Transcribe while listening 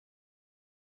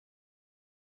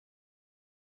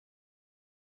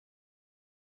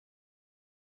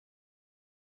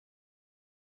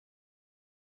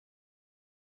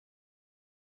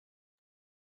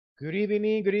Good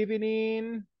evening, good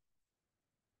evening.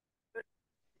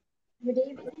 Good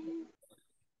evening.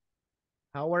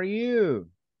 How are you?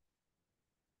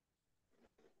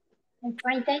 I'm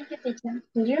fine, thank you, teacher.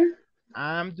 And you?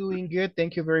 I'm doing good.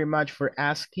 Thank you very much for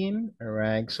asking. All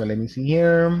right, so let me see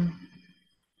here.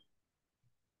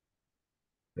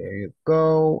 There you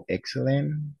go.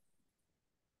 Excellent.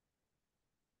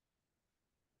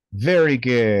 Very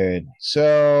good.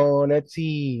 So let's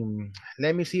see.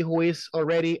 Let me see who is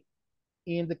already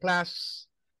in the class.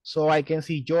 So I can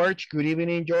see George. Good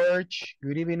evening, George.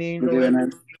 Good evening, Good Robert.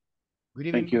 evening.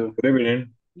 Good Thank evening, you. Good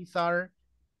evening. Cesar.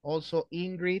 Also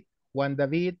Ingrid, Juan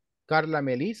David, Carla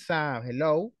Melissa.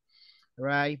 Hello.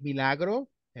 Right, Milagro.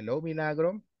 Hello,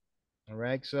 Milagro. All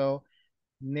right, so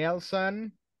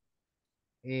Nelson,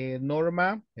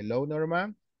 Norma. Hello,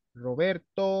 Norma.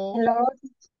 Roberto, Hello.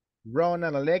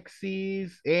 Ronald,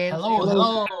 Alexis, and Hello, Celia.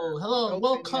 hello, hello. Hello,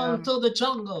 Welcome Celia. to the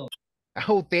jungle.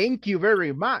 Oh, thank you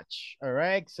very much. All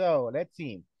right, so let's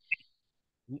see.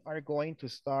 We are going to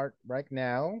start right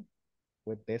now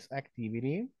with this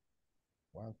activity.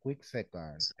 One quick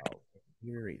second. Oh,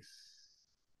 here is.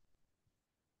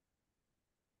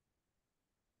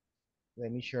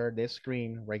 Let me share this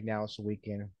screen right now so we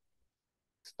can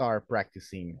start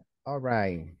practicing. All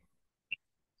right.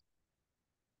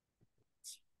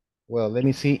 Well, let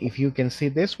me see if you can see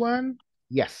this one.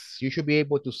 Yes, you should be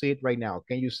able to see it right now.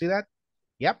 Can you see that?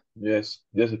 Yep. Yes,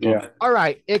 yes, it Yeah. All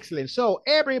right, excellent. So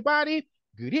everybody,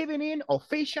 good evening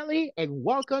officially and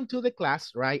welcome to the class,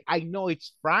 right? I know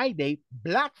it's Friday,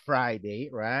 Black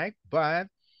Friday, right? But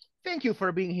thank you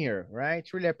for being here, right?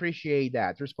 Truly appreciate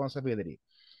that responsibility.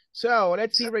 So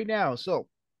let's see right now. So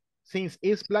since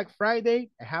it's Black Friday,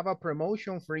 I have a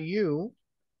promotion for you.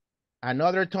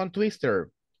 Another tongue twister,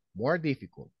 more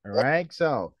difficult. All right,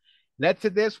 so let's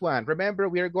do this one. Remember,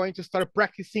 we are going to start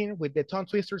practicing with the tongue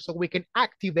twister so we can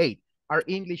activate our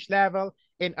English level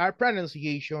and our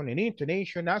pronunciation and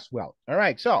intonation as well. All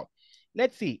right, so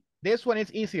let's see. This one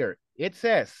is easier. It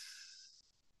says,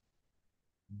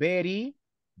 Betty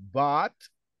bought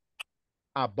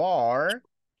a bar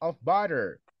of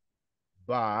butter,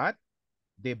 but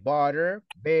the butter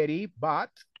Betty bought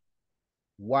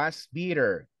was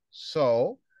bitter.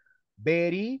 So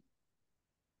Betty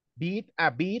beat a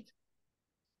bit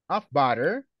of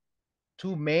butter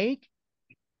to make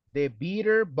the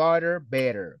bitter butter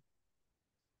better.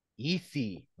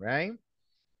 Easy, right?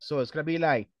 So it's gonna be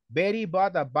like Betty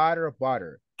bought a butter of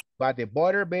butter, but the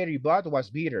butter Betty bought was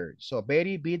bitter. So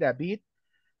Betty beat a bit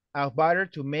of butter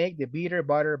to make the bitter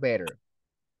butter better.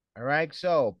 All right,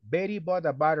 so Betty bought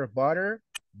a butter of butter,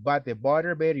 but the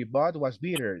butter Betty bought was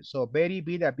bitter. So Betty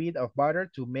beat a bit of butter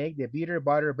to make the bitter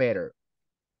butter better.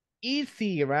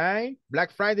 Easy, right?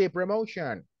 Black Friday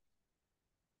promotion.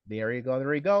 There you go,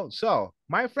 there you go. So,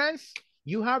 my friends,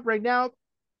 you have right now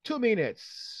 2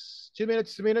 minutes. 2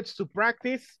 minutes to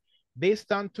practice this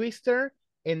tongue twister.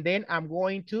 And then I'm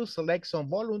going to select some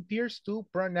volunteers to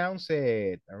pronounce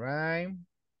it. All right.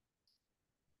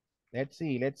 Let's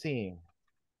see, let's see.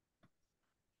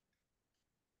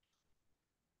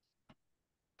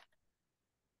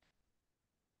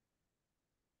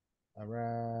 All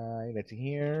right, let's see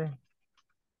here.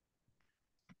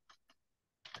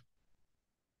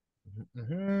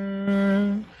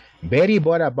 Betty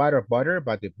bought a bar of butter,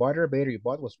 but the butter Betty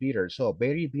bought was bitter. So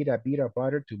Betty beat a bit of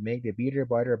butter to make the bitter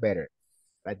butter better.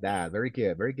 Like that. Very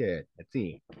good, very good. Let's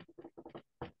see.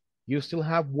 You still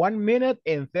have 1 minute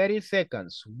and 30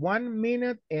 seconds. 1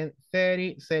 minute and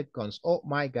 30 seconds. Oh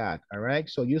my God. All right.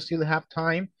 So you still have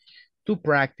time to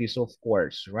practice, of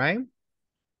course, right?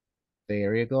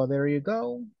 There you go. There you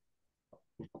go.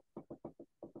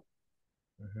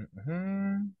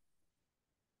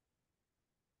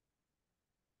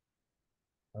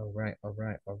 All right. All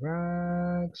right. All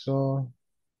right. So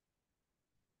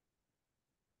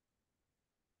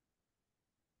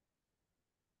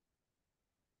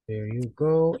there you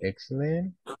go.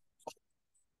 Excellent.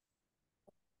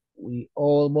 We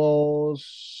almost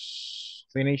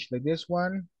finished with this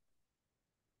one.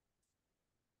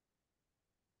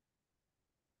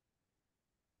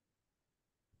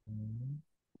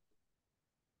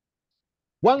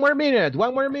 One more minute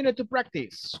to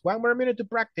practice. One more minute to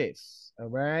practice. All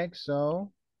right,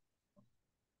 so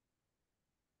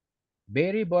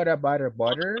Betty bought a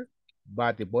butter,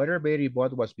 but the butter Betty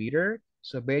bought was bitter.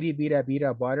 So Betty beat a bit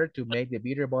of butter to make the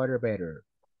bitter butter better.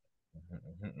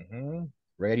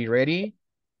 Ready, ready?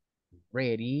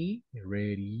 Ready,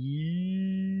 ready.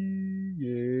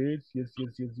 Yes, yes,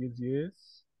 yes, yes, yes,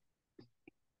 yes.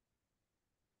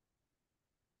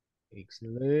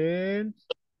 Excellent.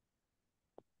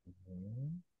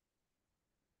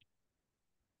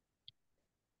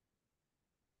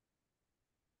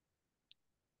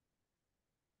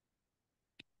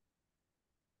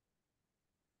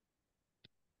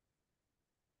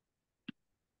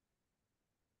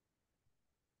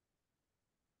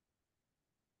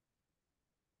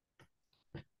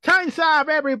 Time's up,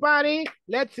 everybody.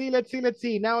 Let's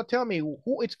see. Now tell me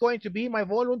who is going to be my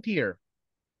volunteer.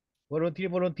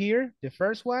 Volunteer. The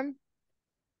first one.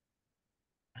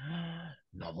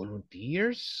 No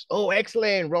volunteers. Oh,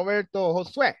 excellent. Roberto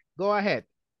Josue, go ahead.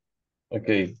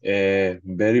 Okay,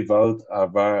 Betty bought a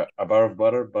bar of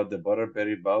butter, but the butter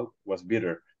Betty bought was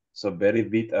bitter. So Betty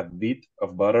beat a bit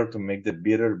of butter to make the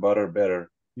bitter butter better.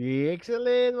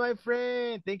 Excellent, my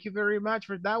friend. Thank you very much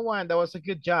for that one. That was a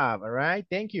good job. All right.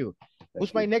 Thank you.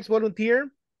 Who's my next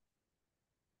volunteer?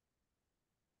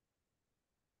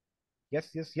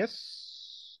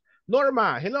 Yes.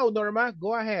 Norma. Hello, Norma.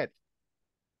 Go ahead.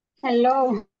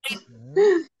 Hello.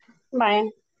 Bye.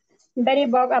 Very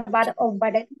bog about of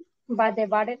butter, but the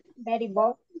butter very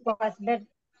bog was bad.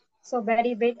 So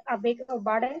very big a big of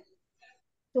butter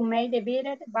to make the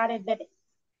butter better.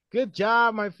 Good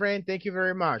job, my friend. Thank you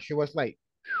very much. She was like,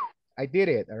 I did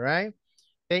it. All right.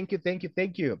 Thank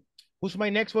you. Who's my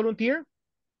next volunteer?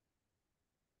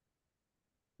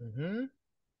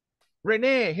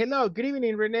 Renee. Hello. Good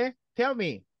evening, Renee. Tell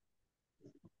me.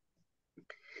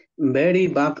 Very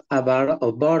bought a bar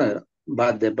of butter,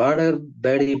 but the butter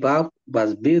very bought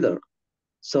was bitter.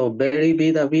 So very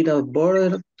bit a bit of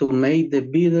butter to make the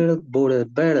bitter butter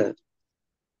better.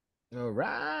 All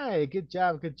right. Good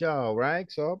job.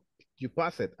 Right. So you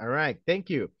pass it. All right. Thank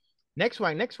you. Next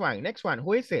one.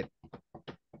 Who is it?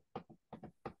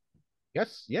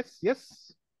 Yes.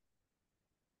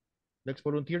 Next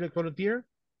volunteer.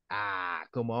 Ah,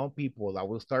 come on, people. I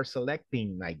will start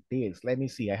selecting like this. Let me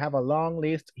see. I have a long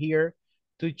list here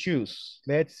to choose.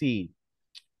 Let's see.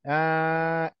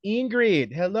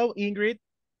 Ingrid. Hello, Ingrid.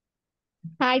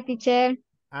 Hi, teacher.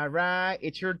 All right.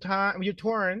 It's your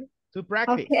turn to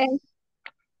practice. Okay.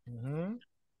 Mhm.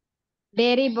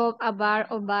 Berry bought a bar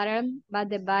of butter, but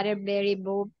the butter Berry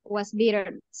bought was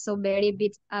bitter. So Berry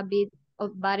beat a bit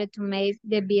of butter to make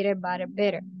the bitter butter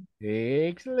better.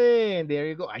 Excellent. There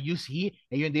you go. You see,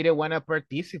 and you didn't want to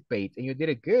participate, and you did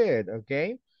it good.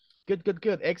 Okay.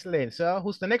 Good. Excellent. So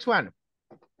who's the next one?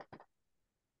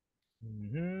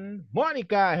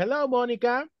 Monica. Hello,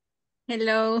 Monica.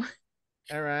 Hello.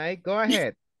 All right. Go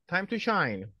ahead. Time to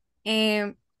shine.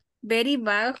 Betty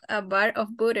bought a bar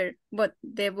of butter, but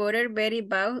the butter Betty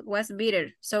bought was bitter.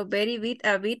 So Betty beat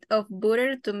a bit of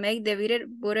butter to make the bitter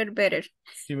butter better.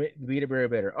 To make the bitter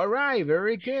better. All right.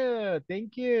 Very good.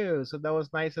 Thank you. So that was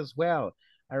nice as well.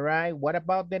 All right. What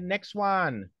about the next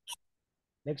one?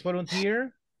 Next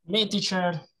volunteer? Me,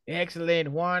 teacher.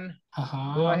 Excellent. Juan.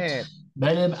 Go ahead.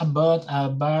 Betty bought a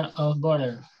bar of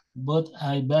butter, but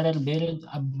I better beat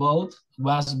a boat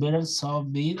was better, so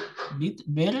beat a bit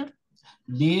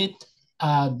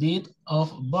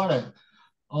of butter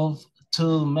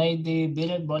to make the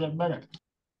bitter butter better.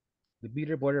 The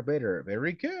bitter butter better.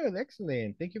 Very good.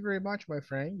 Excellent. Thank you very much, my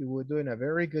friend. You were doing a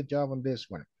very good job on this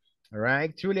one. All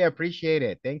right. Truly appreciate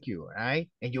it. Thank you. All right.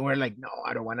 And you were like, no,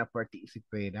 I don't want to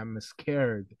participate. I'm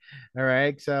scared. All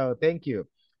right. So thank you.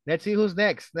 Let's see who's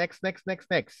next. Next.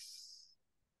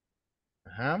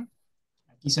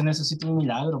 Aquí se necesita un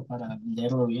milagro para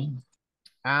leerlo bien.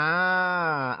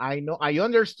 I know. I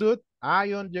understood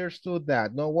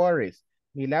that. No worries.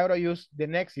 Milagro used the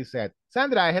next, you said.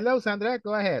 Sandra. Hello, Sandra.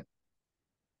 Go ahead.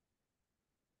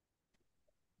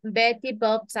 Betty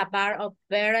bought a bar of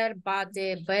butter, but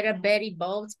the butter Betty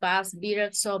bought was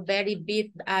bitter, so Betty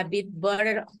beat a bit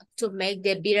butter to make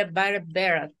the bitter butter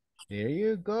better. There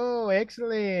you go.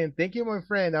 Excellent. Thank you, my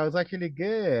friend. That was actually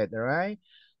good. All right.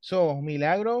 So,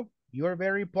 Milagro, you're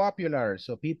very popular.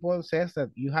 So people says that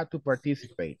you have to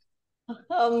participate.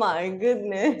 Oh my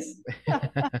goodness.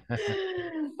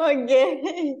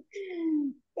 Okay.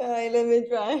 All right, let me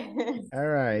try. All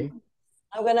right.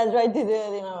 I'm gonna try to do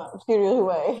it in a serious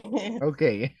way.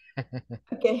 Okay.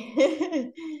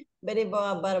 Okay. Betty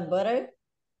bought a bar of butter,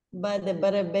 but the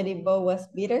butter Betty bought was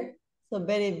bitter. So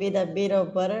Betty beat a bit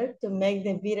of butter to make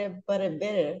the bitter butter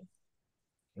better.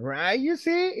 Right. You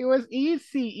see, it was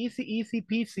easy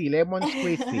peasy, lemon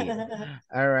squeezy.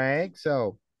 All right.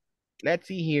 So let's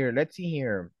see here.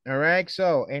 All right.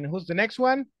 So, and who's the next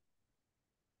one?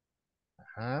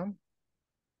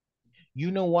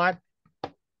 You know what?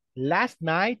 Last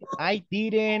night, I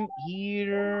didn't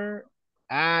hear.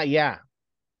 Yeah.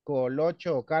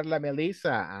 Colocho, Carla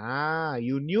Melissa.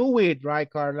 You knew it, right,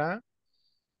 Carla?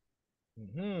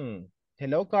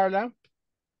 Hello, Carla.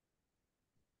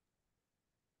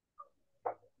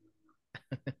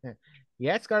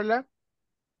 Yes, Carla.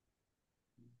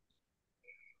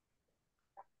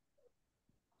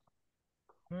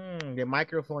 The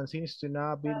microphone seems to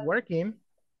not be working.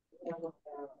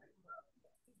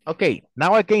 Okay,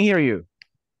 now I can hear you.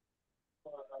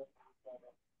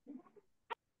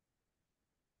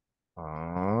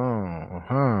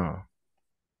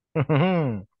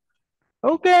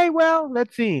 Okay, well,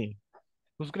 let's see.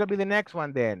 Who's gonna be the next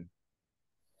one then?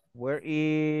 Where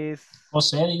is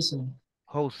José dice.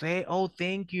 Jose? Oh,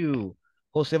 thank you.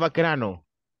 Jose Vaquerano.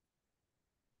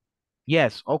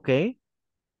 Yes, okay.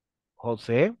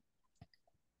 Jose.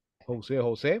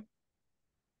 Jose.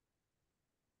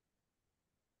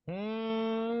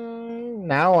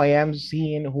 Now I am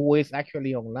seeing who is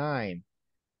actually online.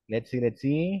 Let's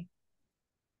see.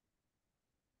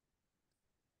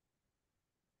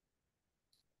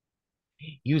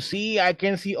 You see, I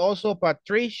can see also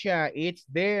Patricia. It's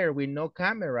there with no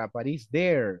camera, but it's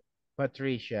there,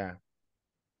 Patricia.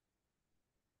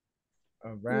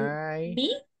 All right.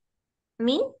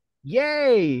 Me?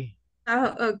 Yay!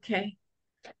 Oh, okay.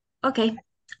 Okay.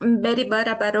 Betty bought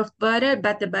a bottle of butter,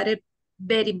 but the butter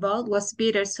Betty bought was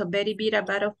bitter, so Betty beat a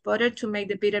bottle of butter to make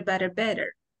the bitter butter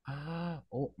better.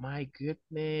 Oh my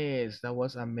goodness. That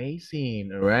was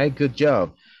amazing. All right, good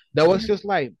job. That was just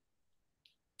like,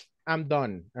 I'm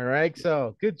done. All right,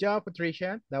 so good job,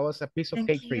 Patricia. That was a piece of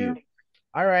cake for you.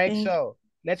 All right, so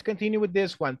let's continue with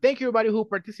this one. Thank you, everybody who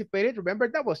participated. Remember,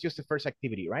 that was just the first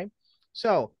activity, right?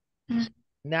 So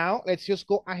now let's just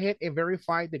go ahead and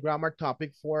verify the grammar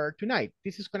topic for tonight.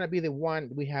 This is going to be the one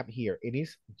we have here. It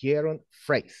is gerund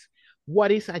phrase.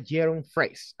 What is a gerund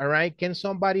phrase? All right, can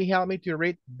somebody help me to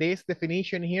read this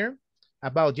definition here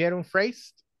about gerund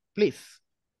phrase, please?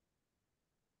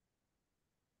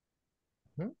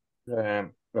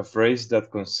 A phrase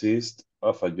that consists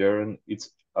of a gerund,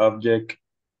 its object,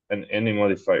 and any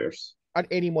modifiers. And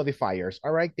any modifiers.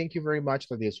 All right, thank you very much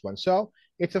for this one. So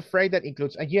it's a phrase that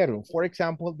includes a gerund. For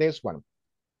example, this one,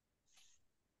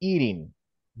 eating.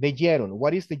 The gerund.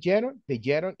 What is the gerund? The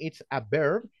gerund is a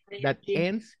verb that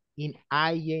ends in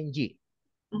ing.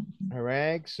 All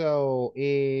right, so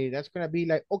that's gonna be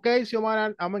like, okay,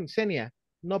 Xiomara, I'm in Xenia,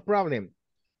 no problem.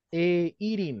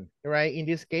 Eating, right? In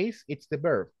this case, it's the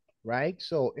verb, right?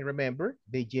 So remember,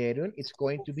 the gerund is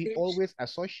going to be always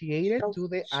associated to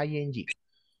the ing.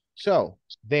 So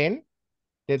then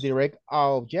the direct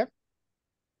object,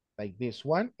 like this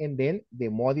one, and then the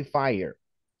modifier,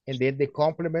 and then the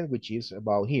complement, which is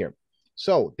about here.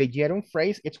 So the gerund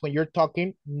phrase, it's when you're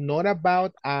talking not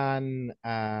about an,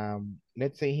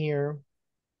 let's say here,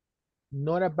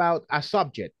 not about a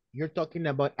subject. You're talking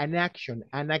about an action,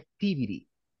 an activity,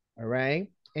 all right?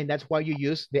 And that's why you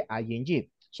use the ing.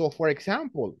 So for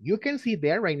example, you can see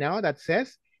there right now that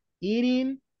says,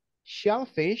 eating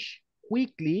shellfish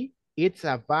quickly, it's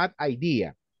a bad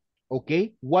idea.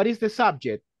 Okay, what is the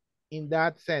subject in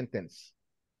that sentence?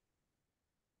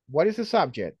 What is the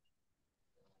subject?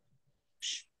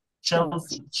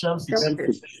 Shellfish.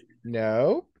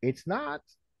 No, it's not.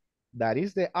 That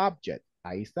is the object.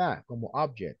 Ahí está, como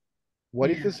object.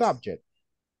 What is the subject?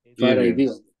 Bad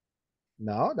idea.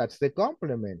 No, that's the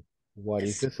complement. What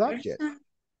is the subject?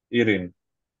 Eating.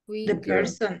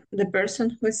 The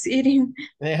person who's eating.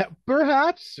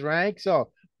 Perhaps, right?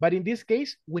 So, but in this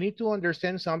case, we need to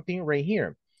understand something right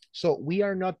here. So we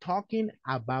are not talking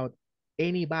about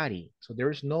anybody. So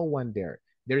there's no one there.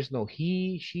 There's no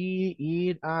he, she,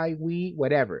 it, I, we,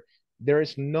 whatever. There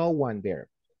is no one there.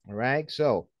 All right.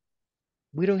 So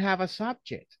we don't have a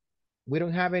subject. We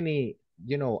don't have any,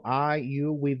 you know, I,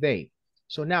 you, we, they.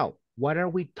 So now, what are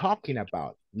we talking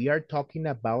about? We are talking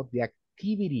about the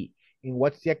activity. And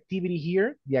what's the activity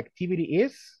here? The activity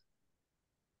is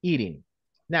eating.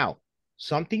 Now,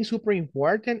 something super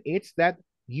important is that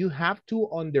you have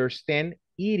to understand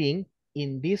eating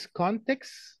in this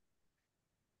context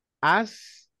as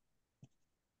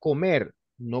comer,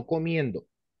 no comiendo.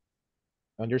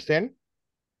 Understand?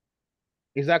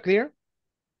 Is that clear?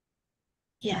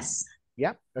 Yes.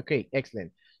 Yeah, okay,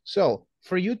 excellent. So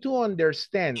for you to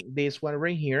understand this one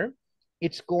right here,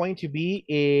 it's going to be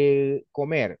a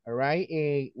comer, all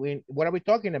right? What are we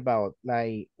talking about?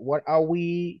 Like, what are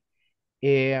we,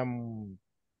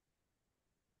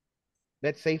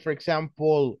 let's say, for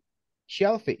example,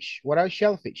 shellfish. What are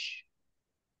shellfish?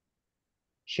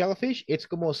 Shellfish, it's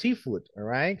como seafood, all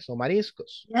right? So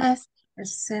mariscos. Yes,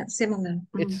 it's similar.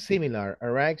 It's similar,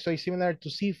 all right? So it's similar to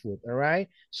seafood, all right?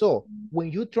 So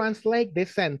when you translate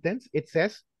this sentence, it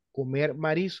says, comer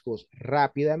mariscos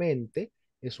rápidamente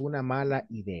es una mala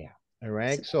idea, all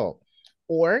right? So,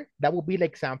 or that would be the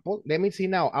example. Let me see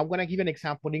now. I'm going to give an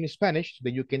example in Spanish, so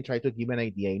then you can try to give an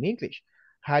idea in English.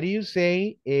 How do you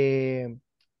say,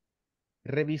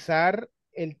 revisar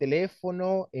el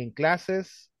teléfono en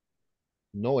clases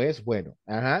no es bueno?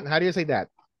 How do you say that?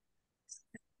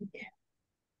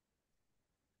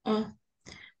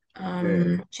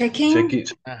 Checking.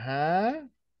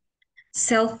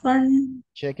 Cell phone.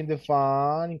 Checking the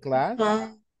phone in class.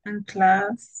 Phone in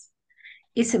class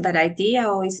It's a bad idea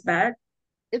or it's bad?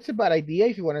 It's a bad idea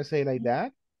if you want to say it like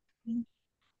that.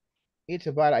 It's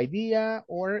a bad idea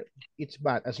or it's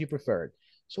bad, as you prefer.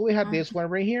 So we have this one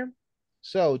right here.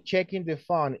 So checking the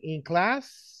phone in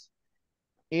class,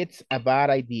 it's a bad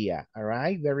idea. All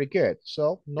right, very good.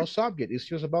 So no subject, it's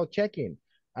just about checking.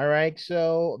 All right,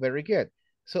 so very good.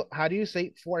 So how do you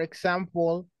say, for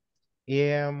example,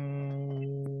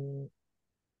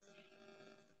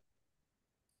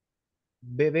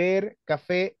 beber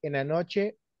café en la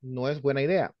noche no es buena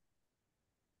idea?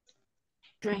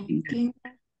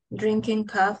 Drinking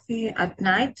coffee at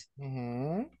night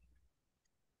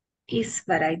is a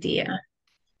bad idea.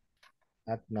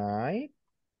 At night,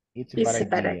 it's a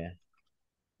bad idea.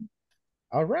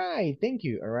 All right, thank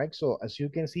you. All right, so as you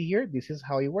can see here, this is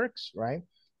how it works, right?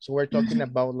 So we're talking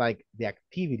about like the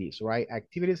activities, right?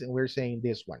 Activities, and we're saying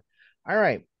this one. All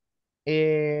right.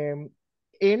 In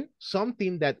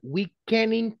something that we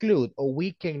can include or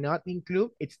we cannot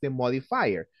include, it's the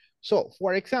modifier. So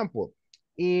for example,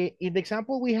 in the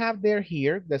example we have there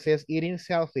here that says eating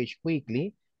shellfish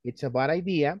quickly, it's a bad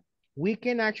idea. We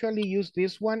can actually use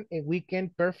this one and we can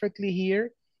perfectly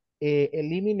here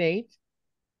eliminate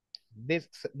this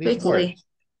word,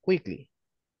 quickly,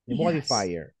 the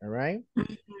modifier, all right?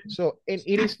 So, and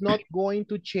it is not going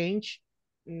to change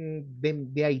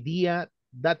the idea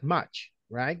that much,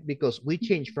 right? Because we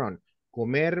change from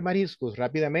comer mariscos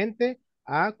rápidamente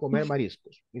a comer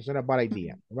mariscos. It's not a bad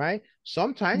idea, right?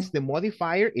 Sometimes the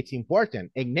modifier, it's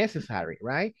important and necessary,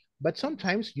 right? But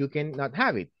sometimes you cannot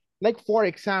have it. Like for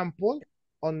example,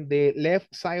 on the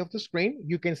left side of the screen,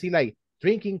 you can see like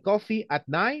drinking coffee at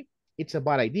night, it's a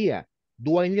bad idea.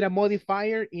 Do I need a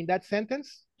modifier in that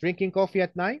sentence? Drinking coffee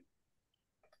at night?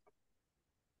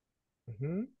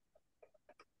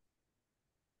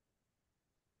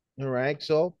 All right,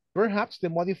 so perhaps the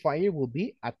modifier will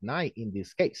be at night in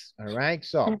this case. All right,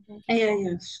 so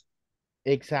yes,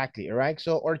 exactly. All right,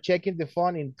 so or checking the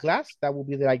phone in class, that will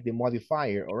be like the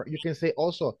modifier. Or you can say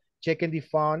also checking the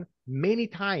phone many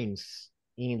times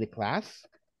in the class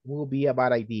will be a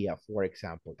bad idea, for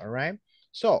example. All right,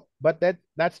 so but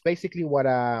that's basically what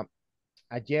a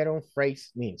gerund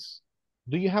phrase means.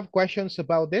 Do you have questions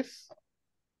about this?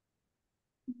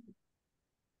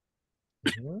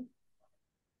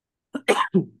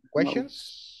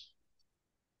 Questions?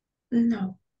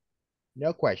 No.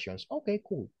 No questions. Okay,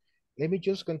 cool. Let me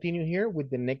just continue here with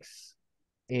the next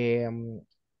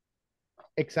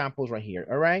examples right here.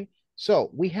 All right. So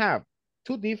we have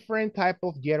two different type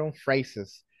of gerund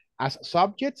phrases, as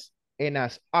subjects and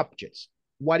as objects.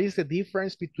 What is the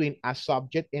difference between a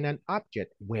subject and an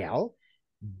object? Well,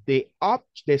 the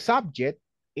subject,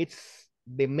 it's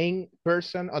the main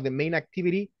person or the main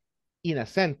activity in a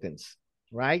sentence,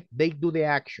 right? They do the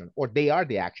action, or they are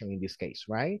the action in this case,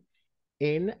 right?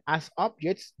 And as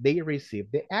objects, they receive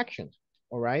the actions,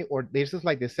 all right? Or this is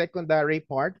like the secondary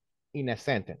part in a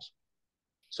sentence.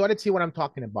 So let's see what I'm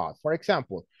talking about. For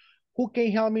example, who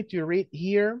can help me to read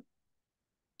here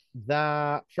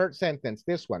the first sentence,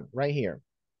 this one right here?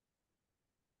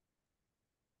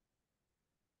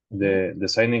 The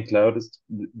signing clouds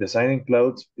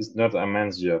is not a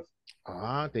man's job.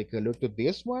 Take a look at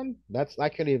this one. That's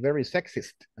actually very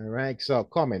sexist. All right, so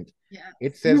comment. Yeah.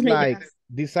 It says like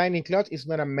designing clothes is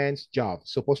not a man's job,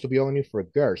 supposed to be only for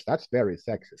girls. That's very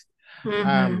sexist.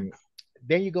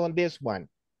 Then you go on this one.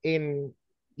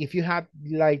 If you had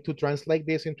like to translate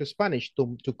this into Spanish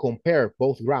to compare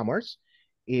both grammars,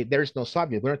 there is no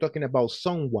subject. We're not talking about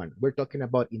someone. We're talking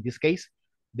about, in this case,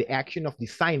 the action of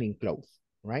designing clothes,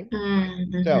 right?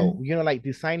 So, you know, like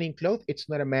designing clothes, it's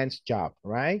not a man's job,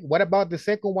 right? What about the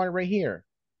second one right here?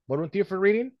 Volunteer for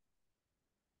reading?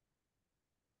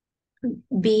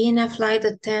 Being a flight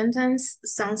attendant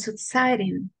sounds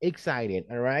exciting. Exciting,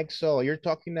 all right? So you're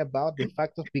talking about the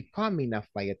fact of becoming a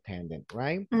flight attendant,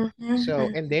 right? So,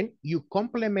 and then you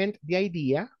complement the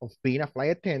idea of being a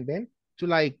flight attendant to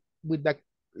like, with that,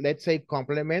 let's say,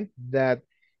 complement that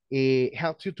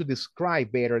helps you to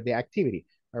describe better the activity,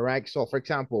 all right? So for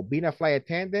example, being a flight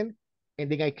attendant,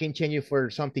 and then I can change it for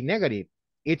something negative.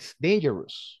 It's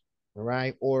dangerous, all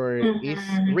right? Or it's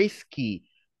risky,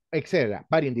 etc.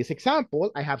 But in this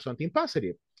example, I have something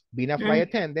positive. Being a flight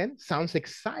attendant sounds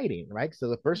exciting, right? So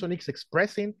the person is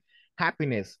expressing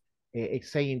happiness,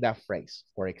 saying that phrase,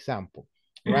 for example,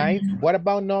 right? What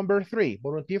about number 3?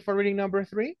 Volunteer for reading number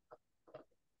 3?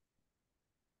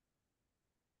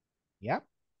 Yep.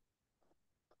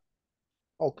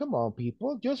 Oh, come on,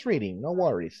 people. Just reading. No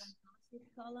worries.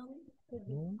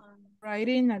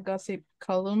 Writing a gossip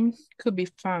column could be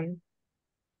fun.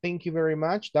 Thank you very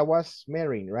much. That was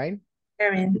Marin, right?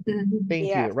 Thank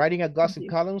Yeah. you. Writing a gossip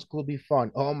columns could be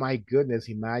fun. Oh my goodness,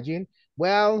 imagine.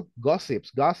 Well,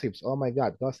 gossips. Oh my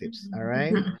God, gossips. All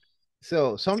right.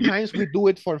 So sometimes we do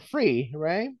it for free,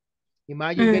 right?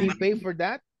 Imagine getting paid for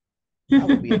that. That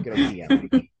would be a good idea.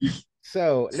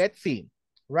 So let's see.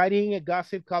 Writing a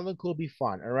gossip column could be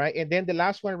fun. All right. And then the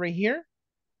last one right here.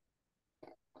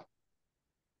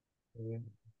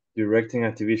 Directing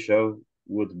a TV show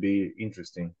would be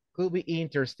interesting. Could be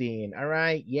interesting. All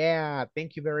right. Yeah.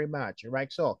 Thank you very much. All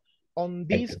right. So on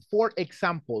these 4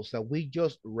 examples that we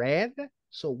just read,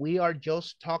 so we are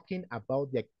just talking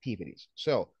about the activities.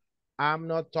 So I'm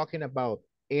not talking about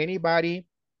anybody,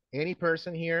 any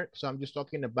person here. So I'm just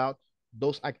talking about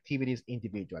those activities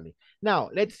individually. Now,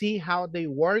 let's see how they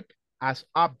work as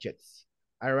objects.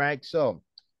 All right. So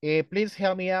please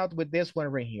help me out with this one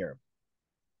right here.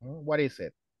 What is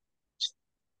it?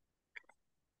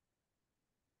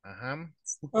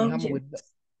 Who can help me with the...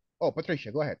 Oh,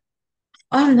 Patricia, go ahead.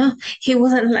 Oh no, he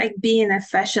wouldn't like being a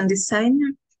fashion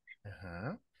designer.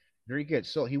 Very good.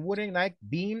 So he wouldn't like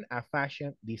being a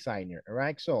fashion designer. All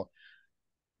right. So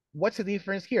what's the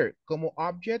difference here? Como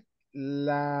object,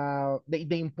 the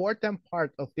important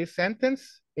part of this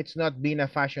sentence, it's not being a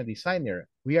fashion designer.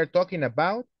 We are talking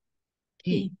about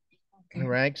he. Okay. All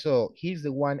right. So he's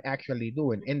the one actually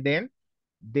doing. And then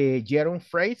the gerund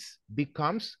phrase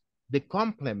becomes the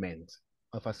complement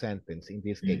of a sentence in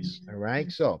this case. All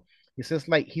right. So it says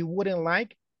like he wouldn't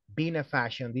like being a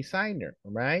fashion designer.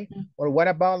 All right. Or what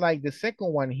about like the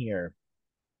second one here?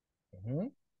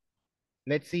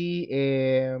 Let's see.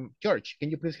 George, can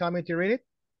you please help me to read it?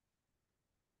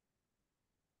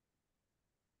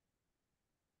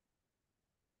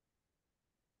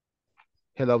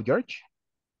 Hello, George.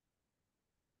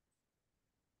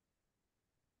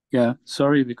 Yeah,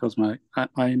 sorry, because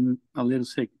I'm a little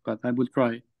sick, but I will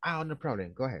try. Oh, no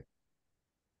problem. Go ahead.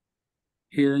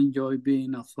 He'll enjoy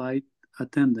being a flight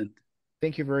attendant.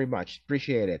 Thank you very much.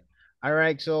 Appreciate it. All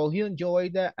right. So he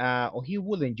enjoyed, or he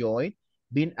will enjoy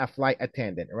being a flight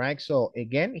attendant. Right. So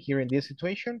again, here in this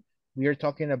situation, we are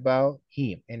talking about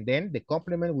him. And then the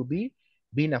complement will be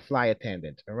being a flight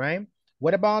attendant. All right.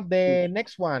 What about the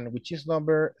next one, which is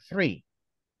number 3?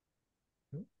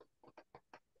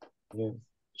 Yeah.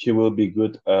 She will be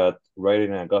good at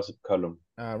writing a gossip column.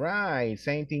 All right,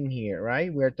 same thing here,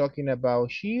 right? We're talking about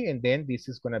she, and then this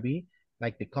is gonna be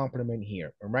like the complement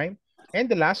here, all right? And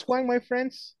the last one, my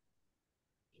friends.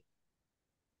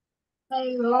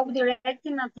 I love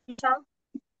directing a show.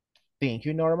 Thank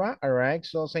you, Norma. All right,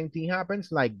 so same thing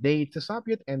happens, like they, it's a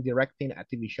subject, and directing a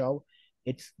TV show,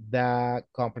 it's the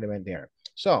complement there.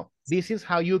 So this is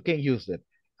how you can use it.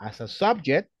 As a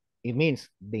subject, it means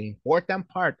the important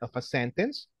part of a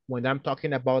sentence when I'm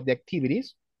talking about the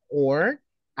activities, or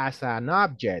as an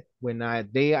object when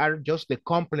they are just the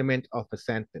complement of a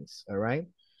sentence, all right?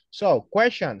 So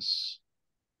questions?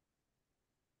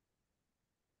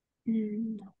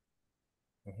 No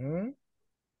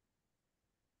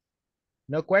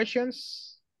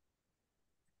questions?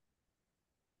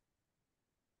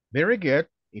 Very good.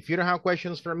 If you don't have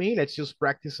questions for me, let's just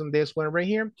practice on this one right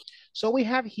here. So we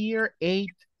have here 8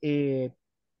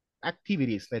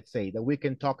 activities, let's say, that we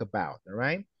can talk about, all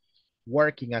right?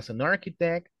 Working as an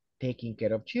architect, taking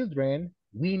care of children,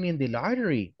 winning the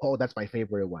lottery. Oh, that's my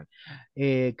favorite one.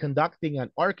 Conducting an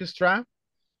orchestra,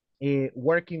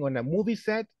 working on a movie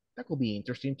set. That could be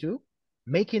interesting too.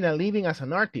 Making a living as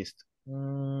an artist.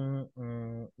 No.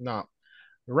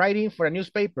 Writing for a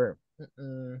newspaper.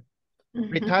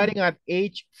 Retiring at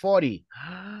age 40.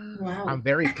 Wow. I'm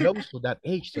very close to that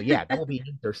age. So yeah, that will be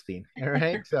interesting. All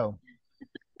right. So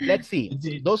let's see.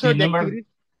 Those are the activities.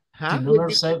 Huh?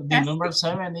 The number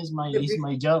seven is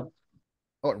my job.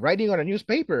 Oh, writing on a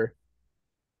newspaper.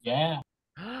 Yeah.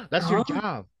 That's your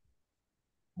job.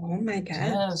 Oh my God.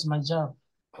 Yes, my job.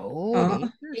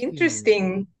 Oh,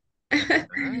 interesting.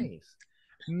 Nice.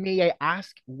 May I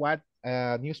ask what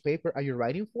newspaper are you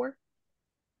writing for?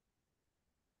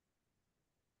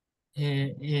 This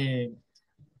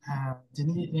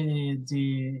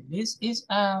is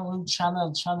a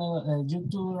channel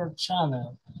YouTube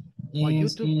channel.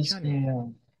 YouTube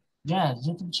channel. Yeah,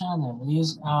 YouTube channel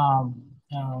is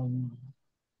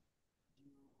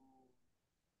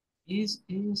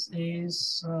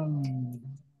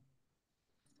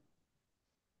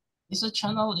it's a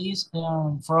channel is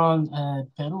from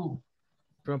Peru.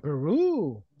 From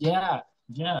Peru. Yeah.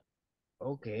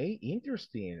 Okay,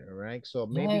 interesting. All right, so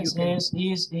maybe yes, you can.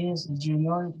 Is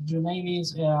your name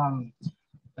is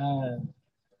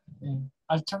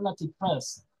alternative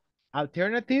press.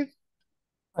 Alternative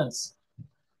press.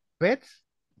 Pets.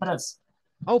 Press.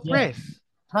 Oh, yeah. Press.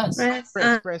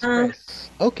 Press.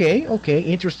 Okay,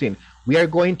 interesting. We are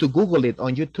going to Google it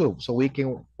on YouTube so we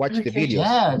can watch the videos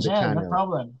on the channel. No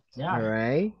problem. Yeah. All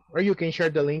right. Or you can share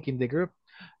the link in the group.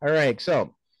 All right.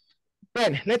 So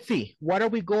then let's see. What are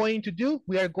we going to do?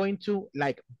 We are going to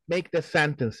like make the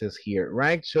sentences here,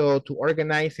 right? So to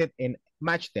organize it and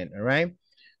match them. All right.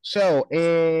 So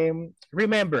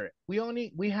remember,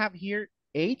 we have here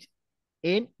 8,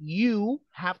 and you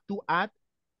have to add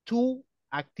 2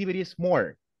 activities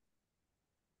more.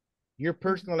 Your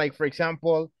personal, like for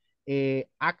example,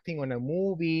 acting on a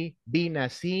movie, being a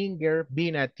singer,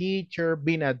 being a teacher,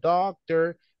 being a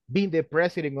doctor, being the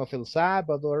president of El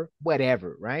Salvador,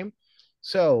 whatever, right?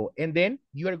 So, and then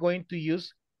you are going to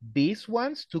use these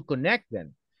ones to connect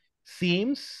them.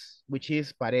 Seems, which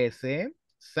is parece,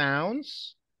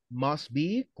 sounds, must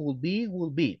be, could be, will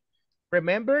be.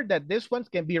 Remember that these ones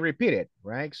can be repeated,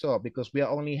 right? So, because we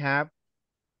only have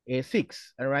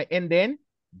 6, all right? And then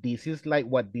this is like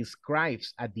what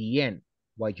describes at the end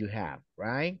what you have,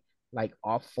 right? Like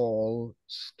awful,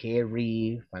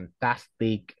 scary,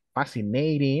 fantastic,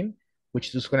 fascinating,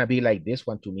 which is gonna be like this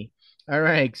one to me. All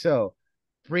right, so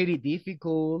pretty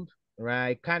difficult,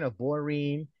 right? Kind of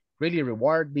boring, really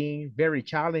rewarding, very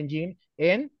challenging.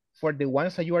 And for the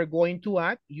ones that you are going to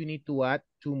add, you need to add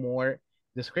 2 more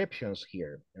descriptions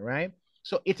here, all right?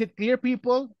 So is it clear,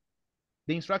 people?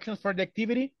 The instructions for the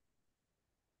activity?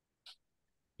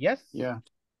 Yes? Yeah,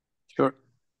 sure.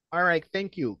 All right,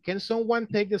 thank you. Can someone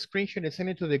take the screenshot and send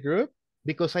it to the group?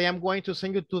 Because I am going to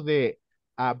send you to the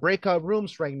breakout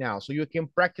rooms right now so you can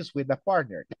practice with the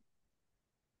partner.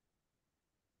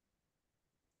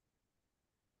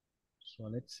 So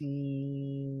let's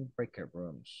see, breakout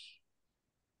rooms.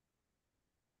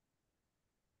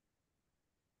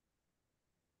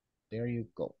 There you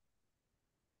go.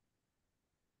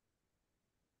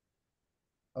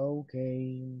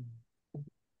 Okay.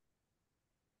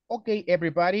 Okay,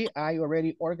 everybody, I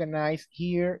already organized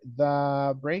here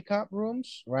the breakout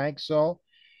rooms, right? So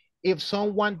if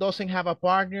someone doesn't have a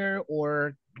partner,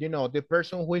 or you know, the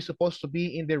person who is supposed to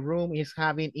be in the room is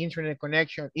having internet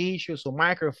connection issues or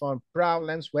microphone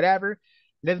problems, whatever,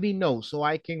 let me know so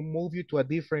I can move you to a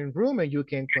different room and you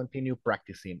can continue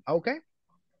practicing. Okay,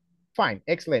 fine,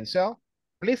 excellent. So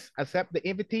please accept the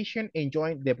invitation and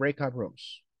join the breakout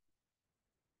rooms.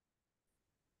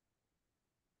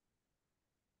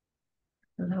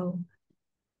 Hello.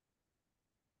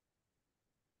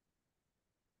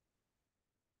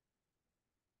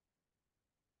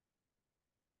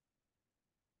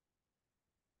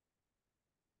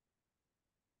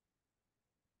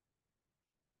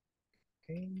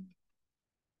 Okay.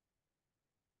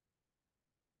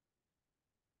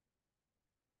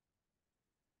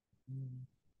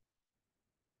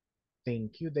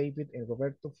 Thank you, David and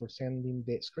Roberto, for sending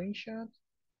the screenshot.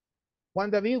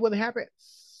 Juan David, what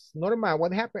happens? Norma,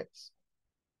 what happens?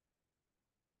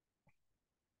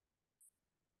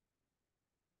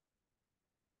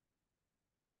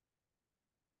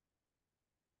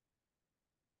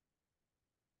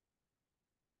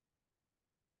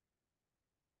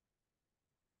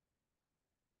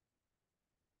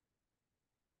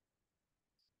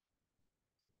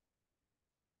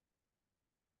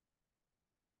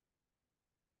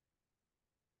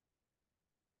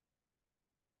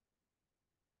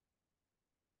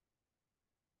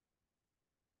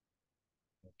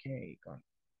 Okay, gone.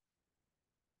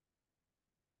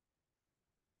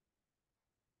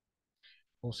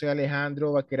 Jose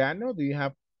Alejandro Vaquerano, do you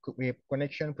have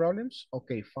connection problems?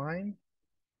 Okay, fine.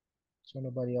 So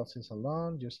nobody else is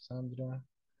alone, just Sandra.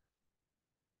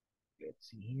 Let's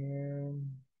see here.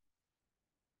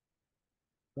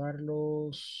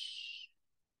 Carlos.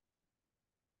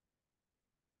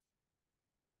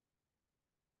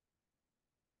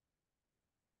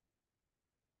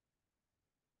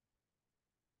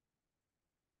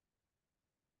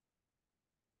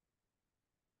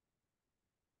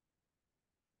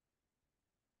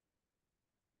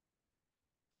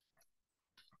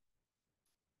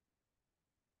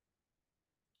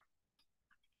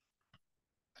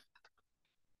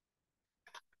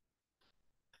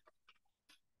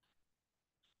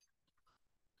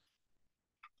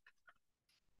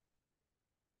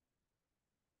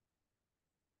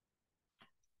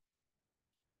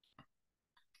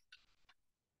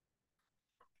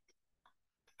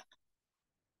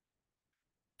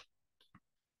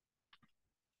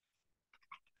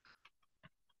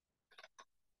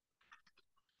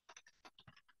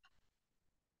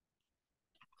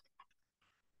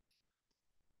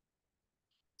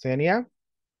 Senia?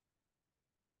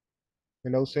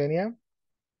 Hello, Senia?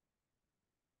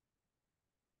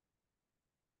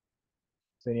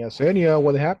 Senia,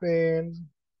 what happened?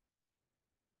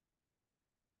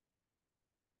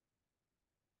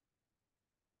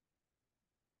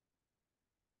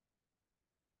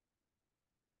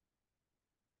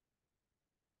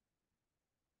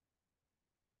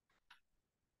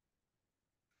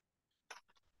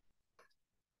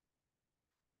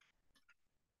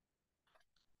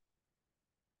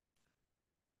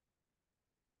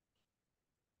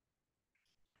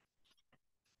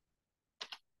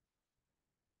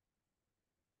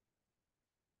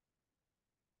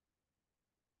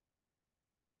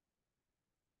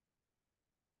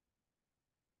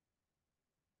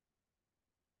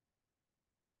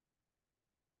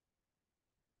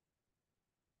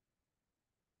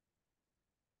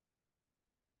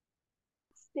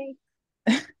 fantastic.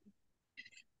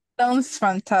 Sounds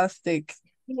fantastic.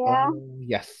 Yeah. Oh,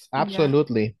 yes,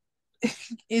 absolutely. Yeah.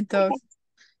 It does.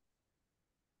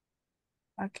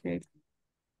 Okay.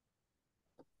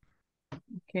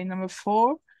 Okay, number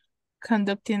 4,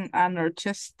 conducting an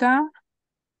orchestra.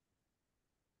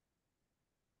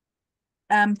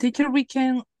 Teacher,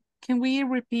 can we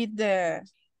repeat the...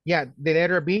 Yeah, the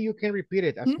letter B, you can repeat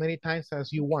it as many times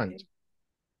as you want. Okay.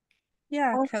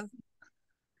 Yeah, because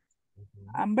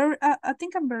I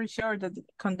think I'm very sure that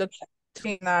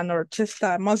conducting an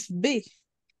orchestra must be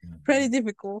pretty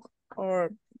difficult.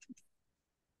 Or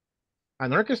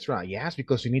an orchestra, yes,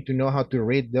 because you need to know how to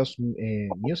read those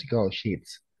musical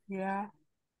sheets. Yeah.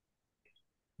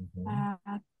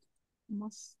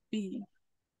 Must be.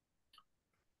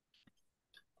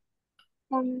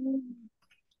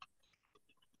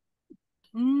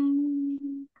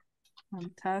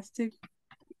 Fantastic,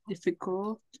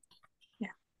 difficult. Yeah.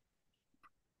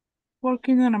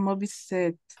 Working on a movie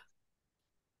set.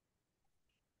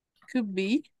 Could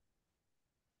be.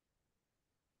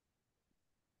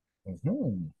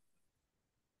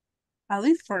 At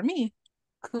least for me,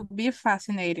 could be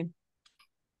fascinating.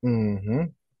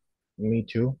 Me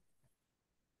too.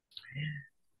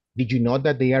 Did you know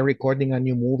that they are recording a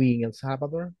new movie in El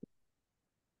Salvador?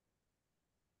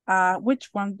 Which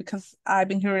one? Because I've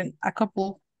been hearing a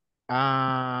couple.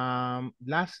 At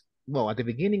the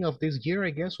beginning of this year,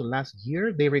 I guess, or last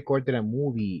year, they recorded a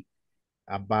movie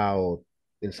about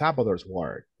El Salvador's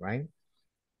war, right?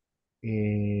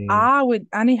 With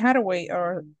Annie Hathaway,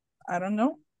 or I don't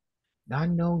know.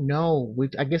 No.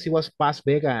 I guess it was Paz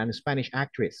Vega, and Spanish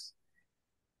actress.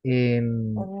 I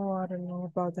don't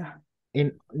know about that.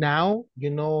 And now,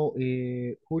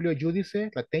 Julio Judice,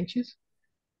 Latenchis?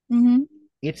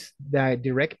 It's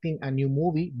directing a new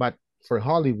movie, but for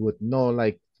Hollywood, no,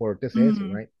 like for TCS,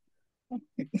 right?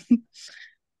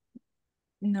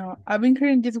 No, I've been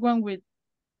hearing this one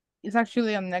it's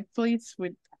actually on Netflix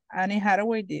with Annie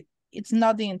Hathaway. It's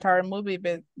not the entire movie,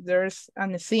 but there's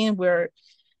a scene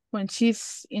when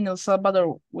she's in El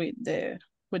Salvador with the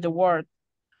war.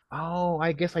 Oh,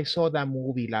 I guess I saw that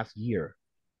movie last year.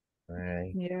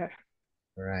 Right. Yeah.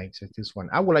 Right. So this one,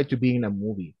 I would like to be in a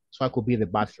movie, so I could be the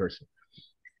bad person.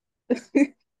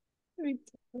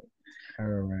 All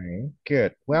right.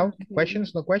 Good. Well,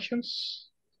 questions? No questions?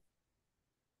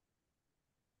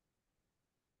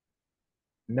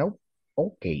 No?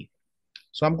 Okay.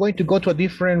 So I'm going to go to a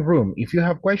different room. If you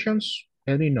have questions,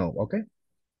 let me know, okay?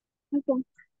 Okay. All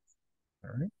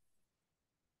right.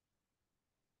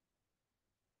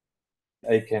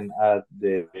 I can add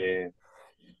the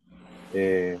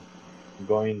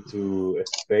going to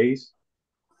space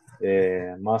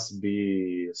must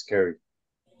be scary.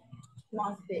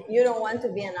 Must be. You don't want to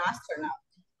be an astronaut.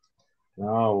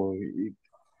 No,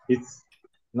 it's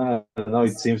no.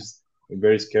 It seems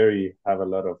very scary. Have a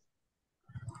lot of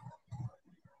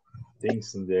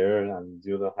things in there, and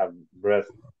you don't have breath.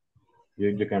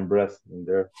 You can breathe in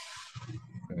there.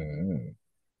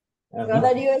 What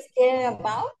are you scared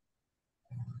about?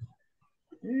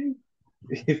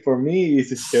 For me,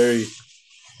 it's scary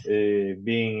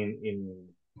being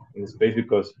in space,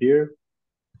 because here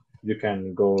you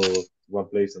can go one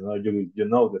place and another. You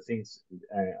know the things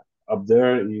up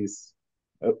there is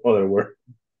other world.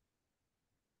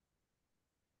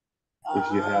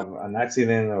 If you have an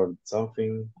accident or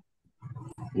something,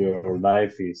 your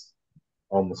life is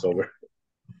almost over.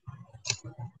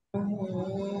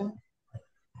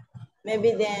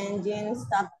 Maybe the engine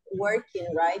stopped working,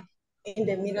 right? In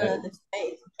the middle of the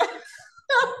space.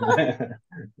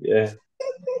 Yeah.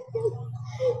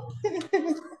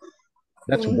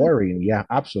 That's worrying. Yeah,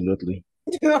 absolutely.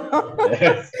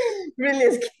 Yes.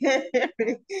 Really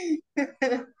scary.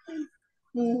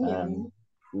 And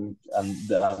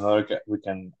another we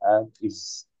can add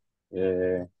is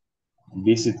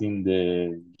visiting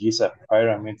the Giza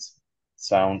pyramids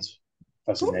sounds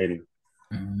fascinating.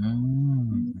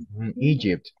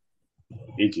 Egypt.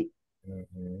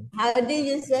 How did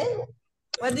you say?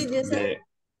 What did you say?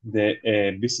 The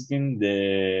visiting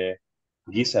the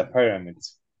Giza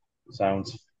pyramids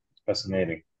sounds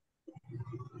fascinating.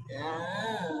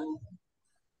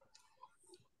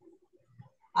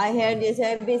 I heard you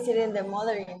say visiting the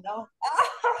mother-in-law.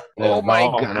 Oh my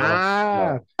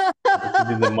God.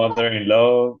 Visiting the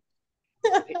mother-in-law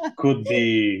could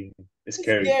be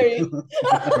scary.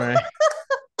 Right.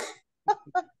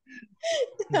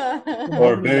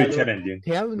 Or very challenging.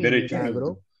 Tell me, very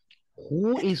Milagro,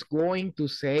 who is going to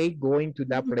say going to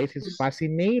that place is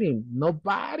fascinating?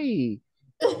 Nobody.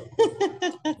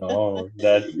 No,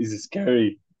 that is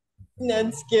scary.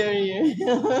 That's scary.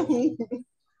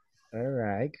 All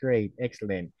right, great,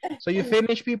 excellent. So you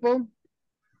finished, people?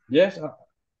 Yes,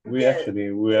 we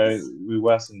actually we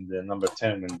was in the number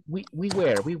 10 and We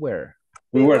were. we were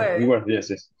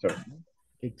yes, sorry.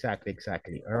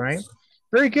 Exactly. All right.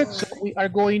 Very good. So we are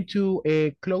going to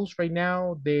close right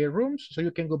now the rooms so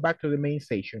you can go back to the main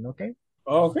station, okay?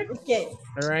 Okay. Okay.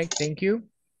 All right, thank you.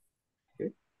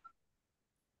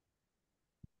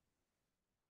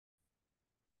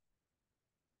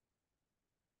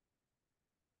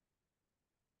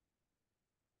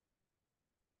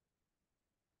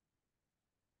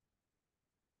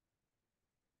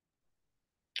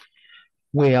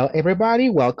 Well, everybody,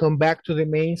 welcome back to the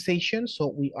main station. So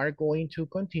we are going to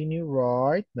continue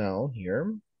right now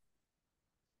here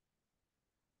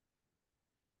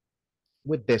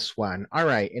with this one. All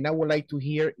right, and I would like to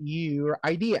hear your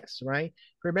ideas, right?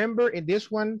 Remember, in this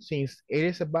one, since it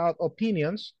is about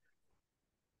opinions,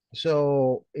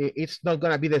 so it's not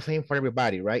gonna be the same for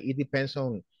everybody, right? It depends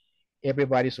on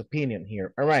everybody's opinion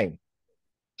here. All right.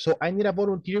 So I need a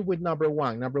volunteer with number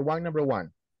one. Number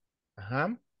one.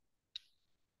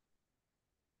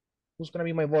 Who's gonna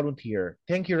be my volunteer?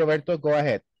 Thank you, Roberto. Go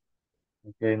ahead.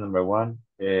 Okay, number 1,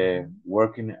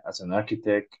 working as an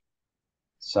architect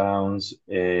sounds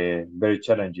very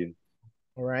challenging.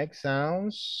 All right,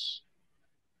 sounds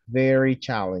very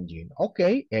challenging.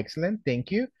 Okay, excellent. Thank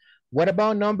you. What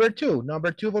about number 2?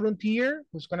 Number 2 volunteer.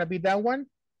 Who's gonna be that one?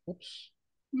 Oops.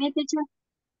 Me, teacher.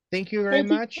 Thank you very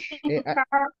much.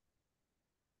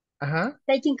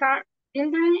 Taking care of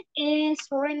children is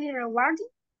really rewarding.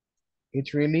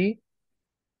 It's really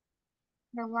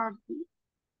Rewarding.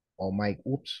 oh my,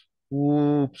 oops,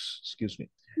 excuse me.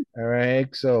 All right,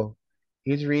 so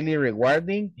it's really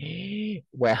rewarding.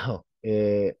 Well,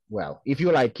 well, if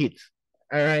you like kids.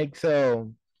 All right,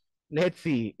 so let's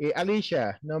see.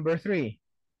 Alicia, number 3.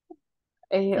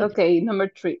 Okay,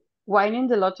 number 3. Winning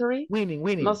the lottery.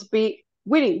 Winning. Must be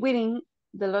winning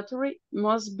the lottery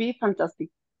must be fantastic.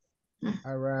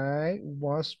 All right,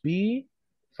 must be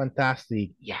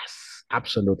fantastic. Yes,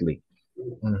 absolutely.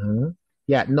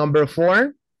 Yeah, number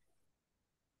 4.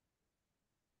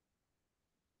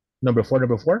 Number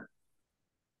four.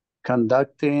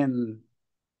 Conducting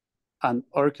an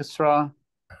orchestra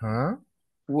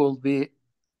will be,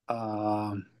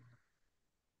 well,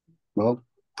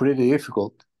 pretty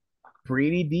difficult.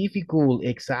 Pretty difficult,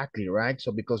 exactly, right?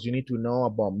 So because you need to know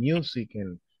about music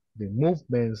and the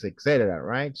movements, etc.,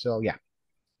 right? So yeah,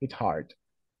 it's hard.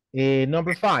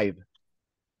 Number 5.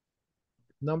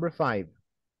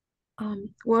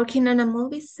 Working on a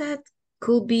movie set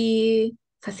could be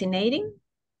fascinating.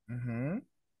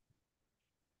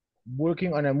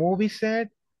 Working on a movie set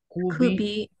could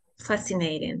be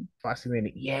fascinating.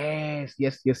 Fascinating. Yes.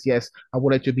 I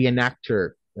would like to be an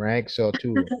actor, right? So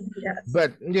too. Yes.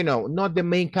 But you know, not the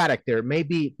main character,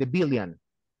 maybe the villain.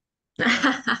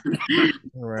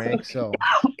 Right. So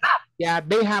yeah,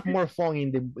 they have more fun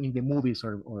in the movies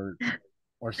or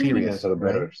series. Are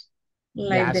better. Right?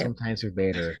 Yeah, sometimes they're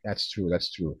better. That's true.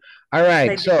 All right.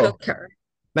 Like so the Joker.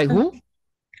 Like who?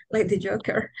 Like the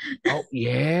Joker. Oh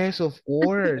yes, of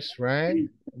course, right?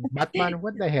 Batman,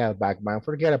 what the hell, Batman?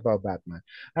 Forget about Batman.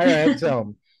 All right,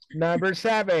 so number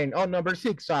 7. Oh, number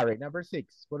 6, sorry. Number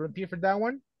 6. Volunteer for that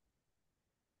one?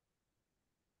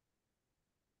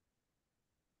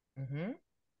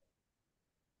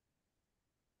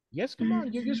 Yes, come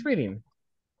on, you're just reading.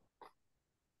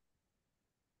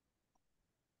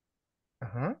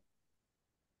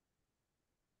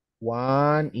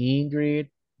 Juan, Ingrid,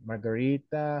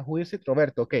 Margarita. Who is it?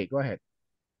 Roberto. Okay, go ahead.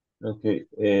 Okay,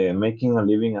 making a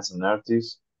living as an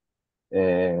artist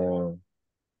in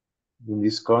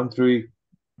this country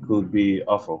could be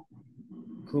awful.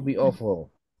 Could be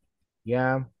awful.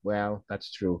 Yeah, well,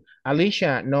 that's true.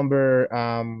 Alicia, number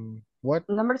what?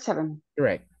 Number 7.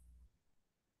 Correct.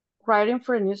 Writing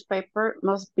for a newspaper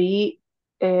must be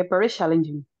very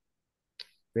challenging.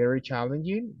 Very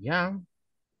challenging, yeah,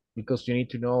 because you need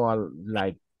to know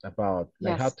like about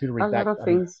like how to read a lot of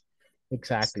things.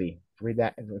 Exactly. Read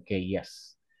that. Okay,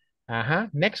 yes.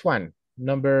 Next one,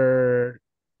 number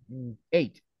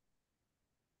 8.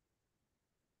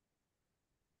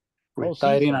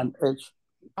 Retiring an age.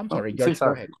 I'm sorry, George.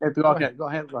 Cesar, go ahead. Go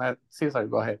ahead. Cesar,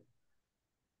 go ahead.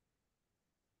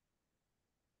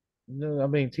 No, I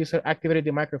mean, Cesar activated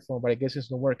the microphone, but I guess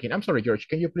it's not working. I'm sorry, George.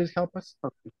 Can you please help us?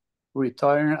 Okay.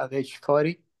 Retiring at age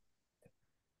 40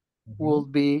 will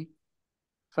be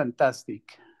fantastic.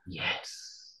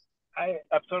 Yes.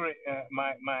 I'm sorry,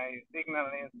 my signal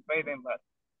is fading, but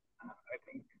I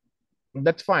think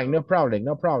that's fine. No problem.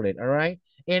 All right.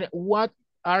 And what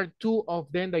are 2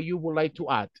 of them that you would like to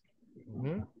add?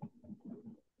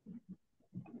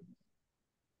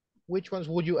 which ones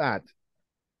would you add?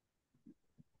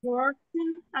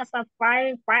 Working as a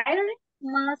firefighter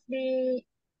must be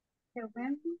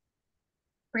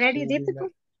pretty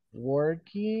difficult.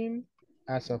 Working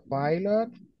as a pilot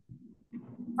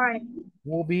Right.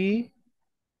 will be?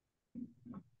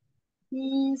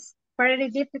 Is pretty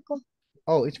difficult.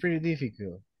 Oh, it's pretty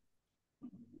difficult.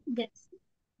 Yes.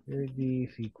 Very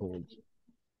difficult.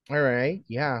 All right.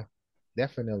 Yeah,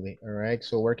 definitely. All right.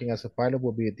 So working as a pilot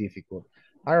will be difficult.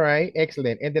 All right.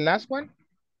 Excellent. And the last one?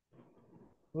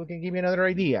 Who can give me another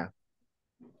idea?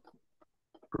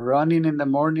 Running in the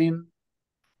morning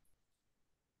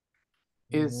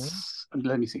is,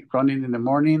 let me see, running in the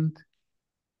morning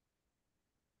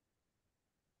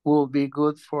will be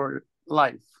good for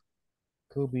life.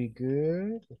 Could be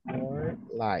good for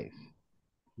life.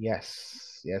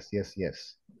 Yes, yes, yes,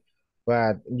 yes.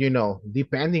 But, you know,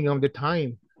 depending on the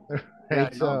time, right? Yeah,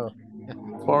 So,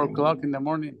 4 o'clock in the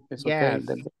morning is okay.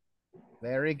 yes.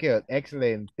 Very good.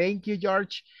 Excellent. Thank you,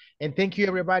 George. And thank you,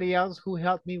 everybody else who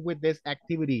helped me with this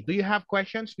activity. Do you have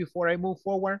questions before I move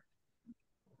forward?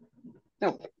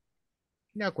 No.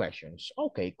 No questions.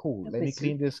 Okay, cool. Let me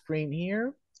clean the screen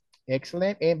here.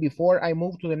 Excellent. And before I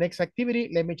move to the next activity,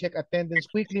 let me check attendance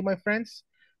quickly, my friends.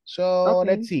 So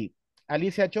let's see.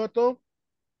 Alicia Choto.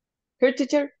 Here,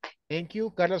 teacher. Thank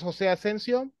you. Carlos Jose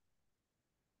Asensio.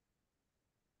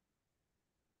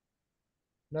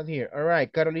 Not here. All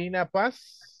right. Carolina Paz.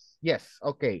 Yes.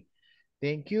 Okay.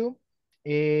 Thank you.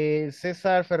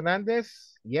 Cesar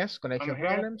Fernandez. Yes. Connection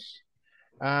problems.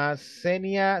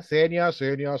 Senia.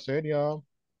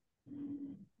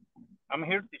 I'm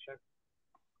here, teacher.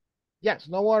 Yes.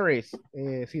 No worries,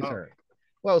 Cesar. Okay.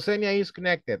 Well, Senia is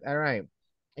connected. All right.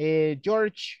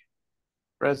 George.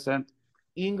 Present.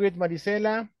 Ingrid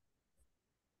Maricela.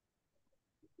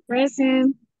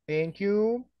 Present. Thank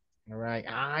you. All right.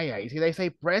 I see they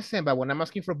say present, but when I'm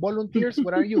asking for volunteers,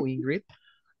 what are you, Ingrid?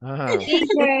 Teacher,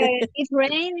 it's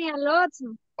raining a lot.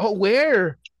 Oh,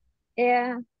 where?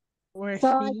 Yeah. Where's So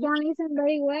I he? can listen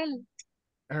very well.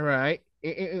 All right.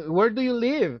 Where do you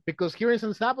live? Because here in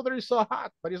San Salvador it's so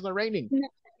hot, but it's not raining.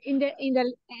 In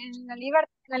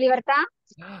la Libertad.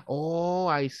 Oh,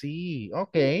 I see.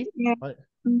 Okay. Yeah.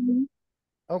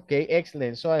 Okay,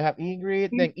 excellent. So I have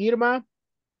Ingrid, then Irma.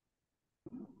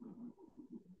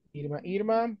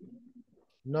 Irma.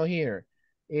 No here.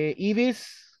 Ibis.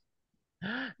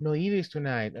 No Ibis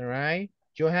tonight. All right.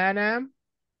 Johanna.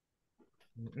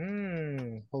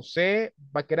 Jose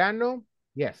Baquerano.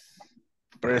 Yes.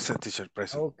 Present, teacher,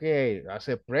 present. Okay, I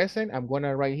said present. I'm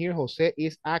gonna write here. Jose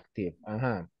is active.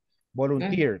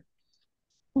 Volunteer.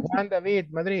 Juan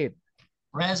David Madrid.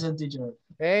 Present, teacher.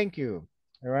 Thank you.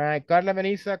 All right. Carla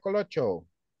Melissa Colocho.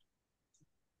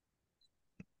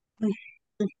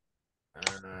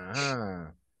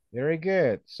 Very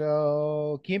good.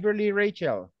 So Kimberly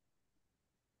Rachel.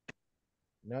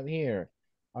 Not here.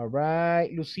 All right.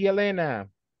 Lucia Elena.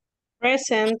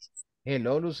 Present.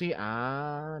 Hello, Lucy.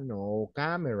 No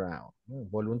camera.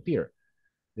 Volunteer.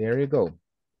 There you go.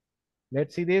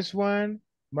 Let's see this one.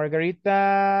 Margarita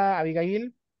Abigail.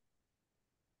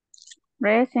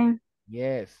 Present.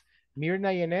 Yes.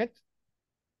 Mirna Yanet.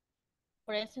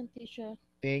 Present, teacher.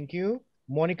 Thank you.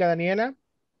 Mónica Daniela.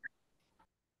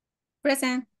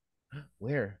 Present.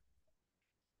 Where?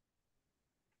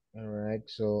 All right.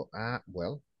 So,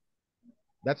 well,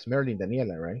 that's Merlin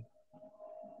Daniela, right?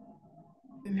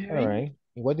 All right.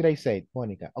 What did I say?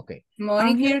 Monica. Okay. Monica.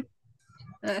 I'm here.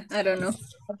 I don't know.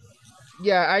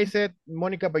 Yeah, I said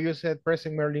Monica, but you said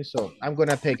pressing Merlin, so I'm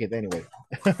gonna take it anyway.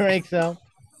 All right, so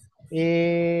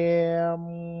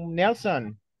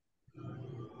Nelson.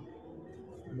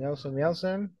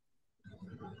 Nelson.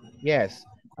 Yes.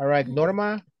 All right,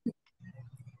 Norma.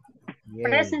 Yay.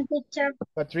 Present, teacher.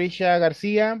 Patricia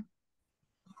Garcia.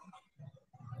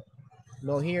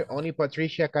 No here, only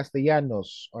Patricia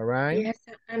Castellanos. All right. Yes,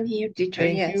 I'm here, teacher.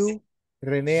 Thank you.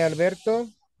 Rene Alberto.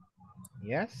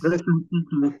 Yes.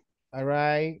 All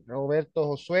right.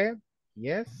 Roberto Josue.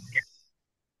 Yes.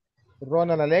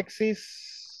 Ronald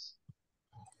Alexis.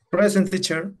 Present,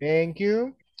 teacher. Thank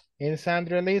you. And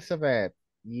Sandra Elizabeth.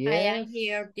 Yes. I am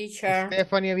here, teacher.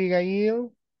 Stephanie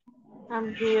Abigail.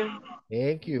 I'm here.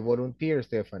 Thank you. Volunteer,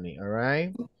 Stephanie. All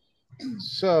right.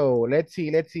 So let's see.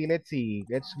 Let's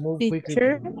move quickly.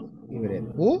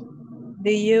 Who?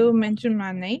 Did you mention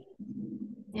my name?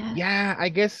 Yeah, I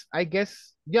guess.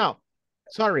 Yeah.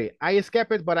 Sorry, I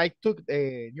escaped it, but I took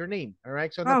your name. All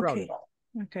right, so no problem.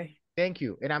 Okay. Thank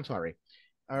you, and I'm sorry.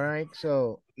 All right,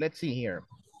 so let's see here.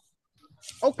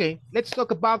 Okay, let's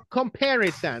talk about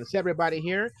comparisons, everybody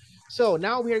here. So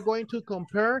now we are going to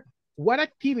compare what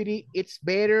activity it's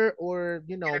better or,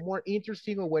 you know, more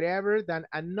interesting or whatever than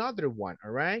another one,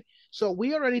 all right? So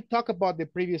we already talked about the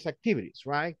previous activities,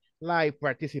 right? Like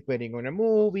participating on a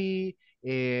movie,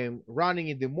 running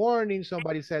in the morning,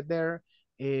 somebody said there.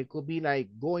 It could be like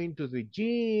going to the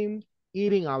gym,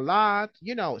 eating a lot,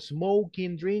 you know,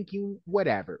 smoking, drinking,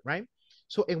 whatever, right?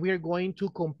 So, and we are going to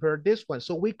compare this one.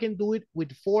 So we can do it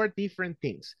with 4 different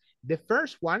things. The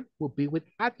first one will be with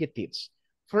adjectives.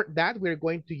 For that, we're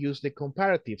going to use the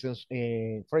comparatives.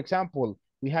 For example,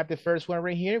 we have the first one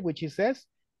right here, which it says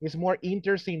is more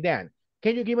interesting than.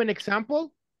 Can you give an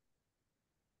example?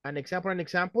 An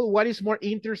example. What is more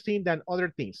interesting than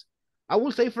other things? I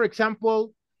will say, for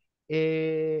example,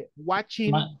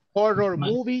 watching horror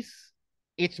movies,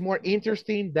 it's more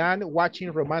interesting than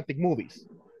watching romantic movies,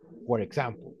 for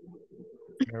example.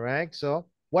 All right. So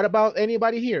what about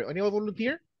anybody here? Any other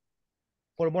volunteer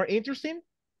for more interesting?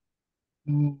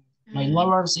 My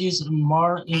lovers is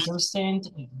more interesting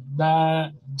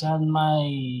than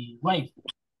my wife.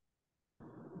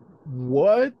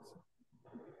 What?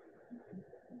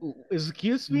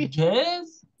 Excuse me?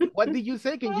 Yes. What did you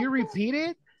say? Can you repeat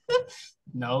it?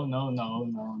 No.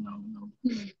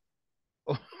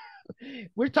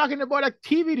 We're talking about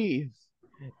activities.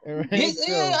 All right. Yes,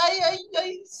 so,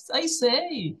 I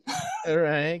say. All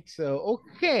right. So,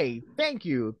 okay. Thank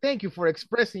you. Thank you for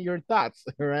expressing your thoughts.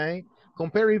 All right.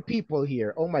 Comparing people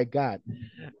here. Oh my God.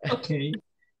 Okay.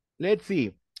 Let's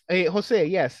see. Hey, Jose,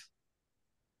 yes.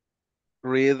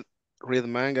 Read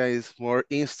manga is more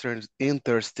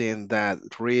interesting than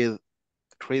reading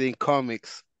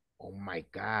comics. Oh my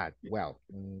God. Well,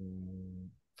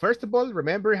 first of all,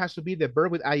 remember it has to be the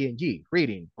verb with ing,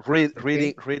 reading.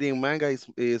 Okay? Reading manga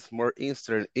is more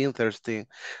interesting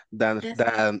than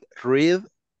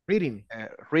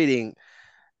reading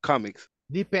comics.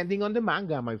 Depending on the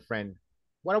manga, my friend.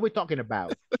 What are we talking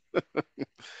about?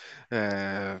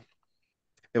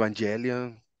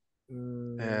 Evangelion.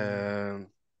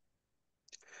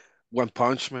 One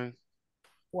Punch Man.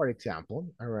 For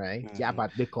example, all right. Yeah,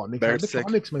 but the comics are the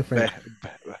comics, my friend.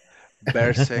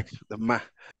 Berserk,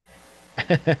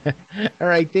 All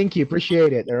right, thank you.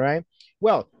 Appreciate it. All right.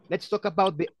 Well, let's talk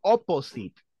about the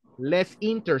opposite. Less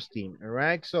interesting. All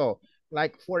right. So,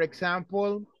 like for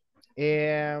example,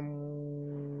 let's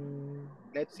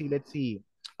see.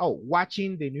 Oh,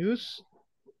 watching the news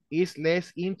is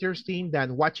less interesting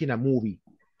than watching a movie.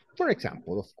 For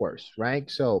example, of course, right?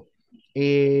 So,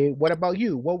 what about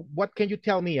you? What can you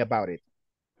tell me about it?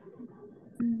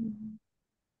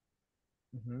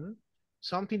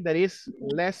 Something that is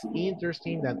less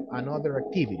interesting than another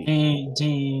activity.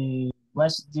 The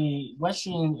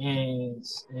question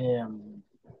is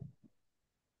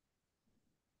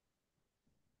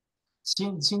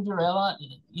Cinderella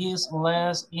is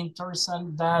less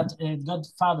interesting than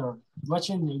Godfather.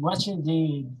 Watching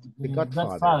the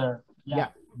Godfather. Yeah,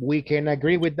 we can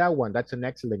agree with that one. That's an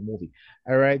excellent movie.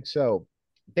 All right, so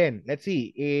then let's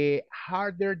see.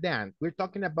 Harder than. We're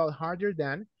talking about harder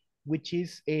than, which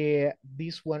is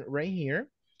this one right here.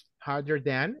 Harder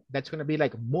than. That's going to be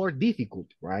like more difficult,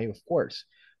 right? Of course.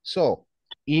 So,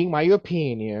 in my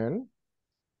opinion,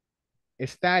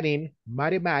 studying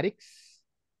mathematics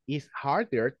is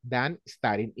harder than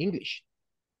studying English.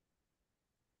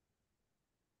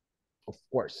 Of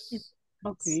course.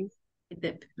 Okay. It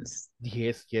depends.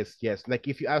 Yes. Like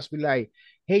if you ask me like,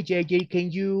 hey, JJ,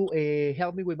 can you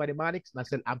help me with mathematics? And I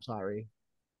said, I'm sorry.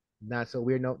 Nah, so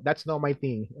that's not my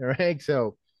thing. All right.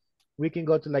 So we can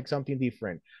go to like something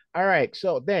different. All right.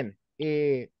 So then,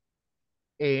 and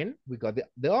we got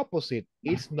the opposite.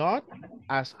 It's not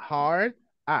as hard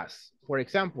as, for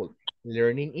example,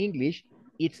 learning English.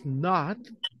 It's not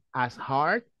as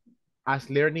hard as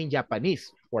learning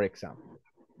Japanese, for example,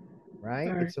 right?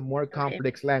 It's a more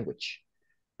complex language.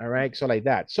 All right, so like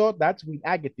that. So that's with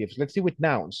adjectives. Let's see with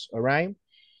nouns, all right?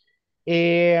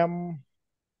 With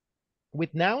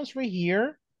nouns right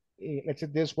here, let's say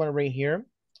this one right here.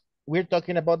 We're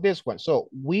talking about this one. So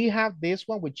we have this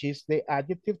one, which is the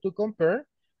adjective to compare,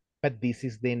 but this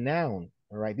is the noun,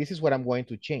 all right? This is what I'm going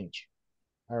to change,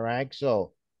 all right?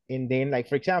 So, and then like,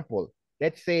 for example,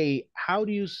 let's say, how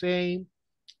do you say,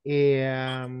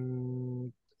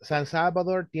 San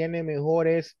Salvador tiene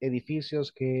mejores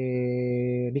edificios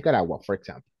que Nicaragua, for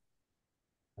example.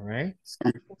 All right.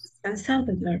 San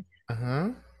Salvador. Uh-huh.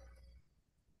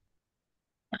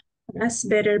 That's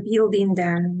better building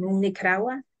than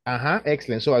Nicaragua. Uh-huh.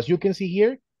 Excellent. So as you can see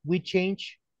here, we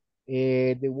change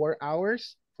the word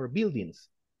hours for buildings.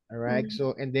 All right.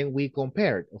 So, and then we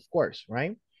compared, of course,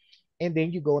 right? And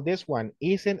then you go this one,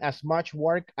 isn't as much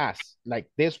work as, like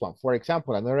this one. For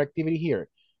example, another activity here.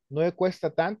 No le cuesta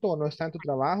tanto o no es tanto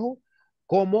trabajo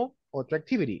como otra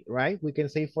activity, right? We can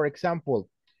say, for example,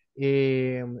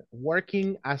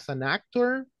 working as an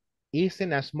actor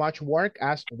isn't as much work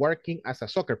as working as a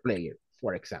soccer player,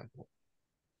 for example.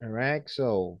 All right,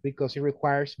 so because it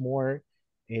requires more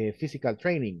physical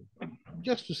training,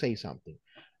 just to say something.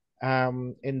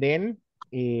 And then,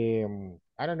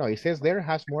 I don't know, it says there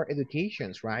has more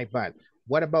educations, right? But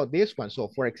what about this one? So,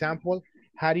 for example,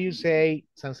 how do you say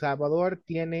San Salvador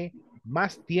tiene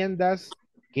más tiendas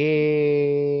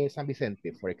que San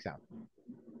Vicente, for example?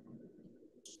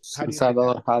 How do San you say that?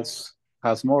 Salvador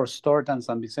has more store than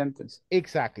San Vicente.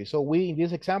 Exactly. So we, in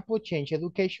this example, change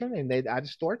education and then add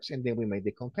stores, and then we make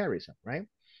the comparison, right?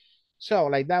 So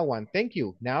like that one, thank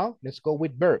you. Now let's go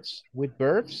with verbs. With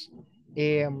verbs,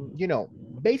 you know,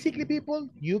 basically people,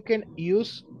 you can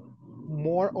use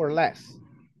more or less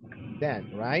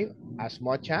than, right? As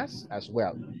much as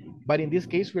well. But in this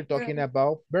case, we're talking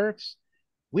about verbs.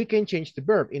 We can change the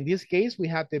verb. In this case, we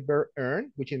have the verb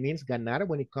earn, which means ganar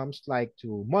when it comes like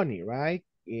to money, right?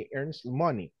 It earns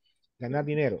money, ganar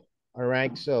dinero. All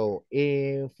right. So,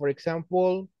 for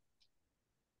example,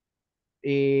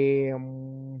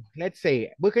 let's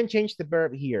say we can change the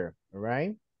verb here. All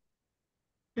right.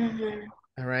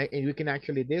 All right, and we can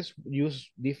actually use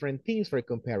different things for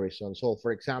comparison. So,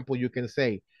 for example, you can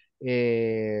say,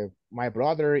 my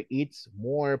brother eats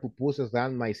more pupusas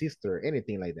than my sister,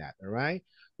 anything like that. All right.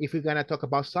 If we're gonna talk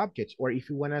about subjects, or if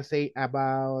you wanna say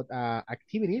about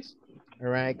activities, all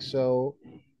right. So,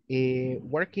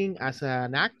 working as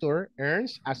an actor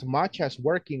earns as much as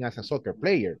working as a soccer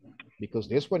player, because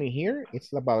this one in here,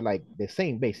 it's about like the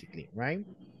same basically, right?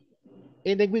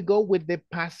 And then we go with the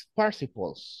past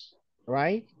participles,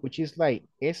 right? Which is like,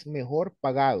 es mejor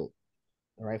pagado,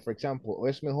 all right? For example, o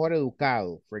es mejor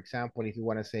educado, for example, if you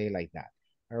want to say it like that,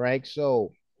 all right?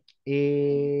 So,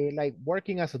 like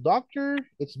working as a doctor,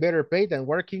 it's better paid than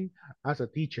working as a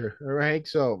teacher, all right?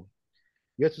 So,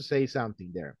 just to say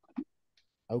something there.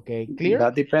 Okay, clear?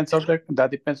 That depends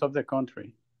of the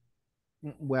country.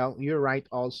 Well, you're right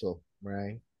also,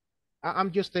 right?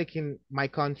 I'm just taking my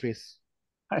country's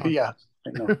Yeah,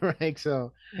 I know. right?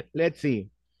 So, let's see.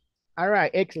 All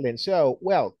right, excellent. So,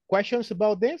 well, questions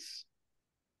about this?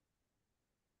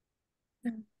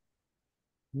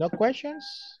 No questions?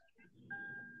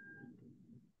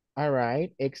 All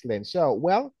right, excellent. So,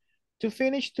 well, to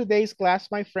finish today's class,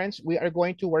 my friends, we are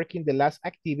going to work in the last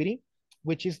activity,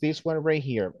 which is this one right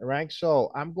here, all right?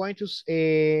 So, I'm going to,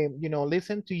 you know,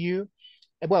 listen to you.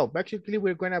 Well, basically,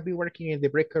 we're going to be working in the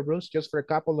breakout rooms just for a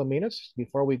couple of minutes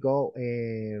before we go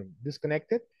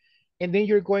disconnected. And then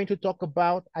you're going to talk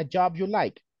about a job you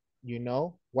like. You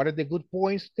know, what are the good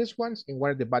points, these ones, and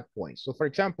what are the bad points? So, for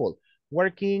example,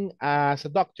 working as a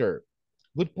doctor,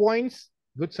 good points,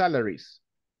 good salaries.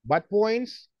 Bad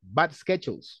points, bad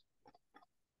schedules.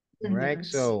 All right.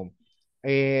 So,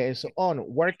 so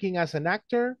on. Working as an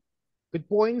actor, good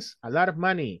points, a lot of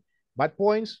money. Bad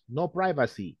points, no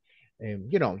privacy.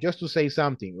 You know, just to say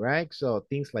something, right? So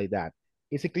things like that.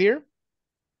 Is it clear?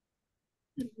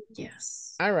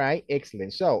 Yes. All right,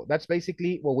 excellent. So that's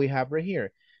basically what we have right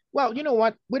here. Well, you know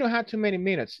what? We don't have too many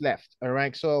minutes left. All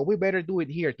right, so we better do it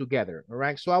here together. All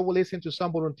right, so I will listen to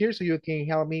some volunteers so you can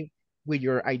help me with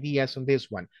your ideas on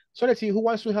this one. So let's see, who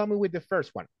wants to help me with the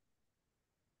first one?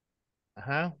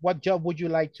 What job would you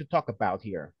like to talk about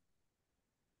here?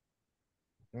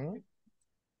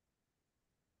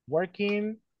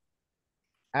 Working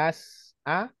as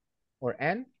a or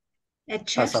an? A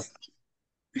chef.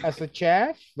 As a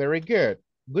chef, very good.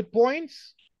 Good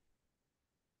points?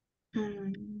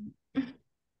 Free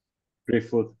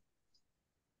food.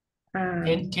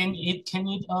 Can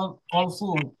eat all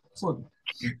food.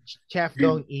 Chef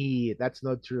don't eat. That's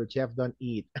not true. Chef don't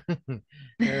eat. All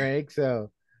right.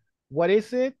 So, what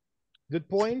is it? Good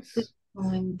points.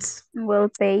 Points. Well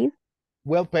paid.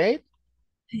 Well paid.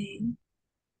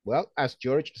 Well, as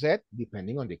George said,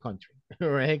 depending on the country. All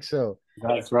right. So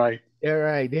that's right. All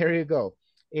right. There you go.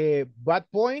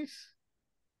 Bad points.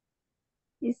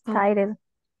 It's tired.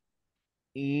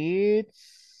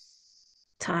 It's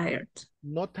tired.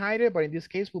 Not tired, but in this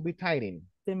case will be tiring.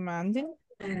 Demanding.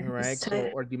 All right. So,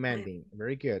 or demanding.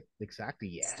 Very good. Exactly.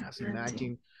 Yes.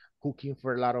 Imagine cooking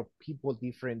for a lot of people,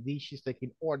 different dishes,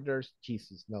 taking orders.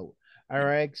 Jesus, no. All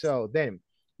right. So then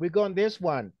we go on this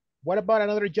one. What about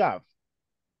another job?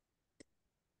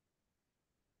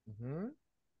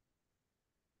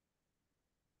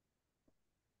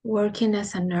 Working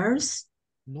as a nurse.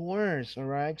 Nurse. All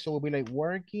right. So we'll be like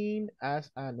working as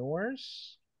a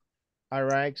nurse. All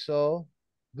right. So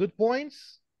good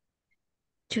points.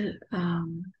 I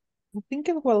think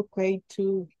it's well paid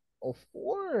too. Of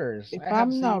course. If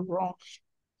I'm not wrong.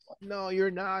 No,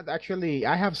 you're not. Actually,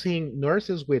 I have seen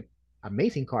nurses with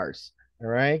amazing cars. All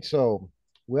right. So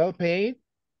well paid.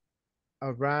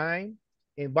 All right.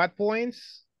 And what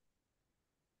points?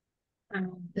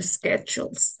 The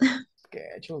schedules.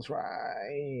 Schedules,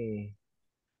 right.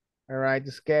 All right.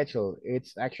 The schedule.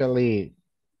 It's actually,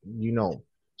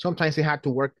 sometimes they have to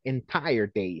work entire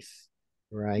days,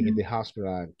 right? In the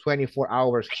hospital, 24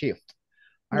 hours shift.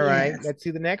 All right. Yes. Let's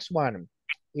see the next one.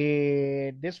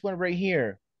 This one right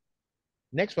here.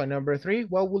 Next one, number 3.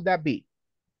 What would that be?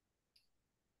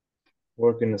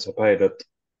 Working as a pilot.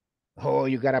 Oh,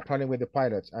 you got a problem with the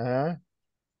pilots.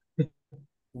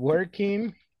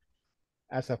 Working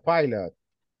as a pilot.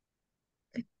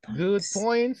 Good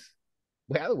points.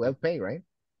 Well paid, right?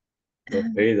 Well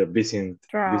paid, are visiting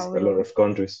a lot of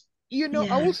countries.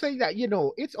 I will say that,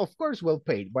 it's of course well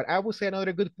paid, but I will say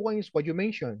another good point is what you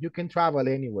mentioned. You can travel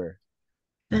anywhere.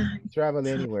 Travel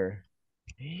anywhere.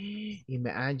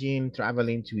 Imagine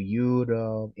traveling to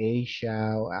Europe,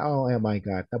 Asia. Oh my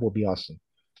God, that would be awesome.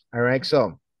 All right,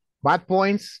 so bad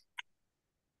points.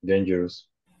 Dangerous.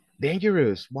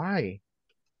 Dangerous. Why?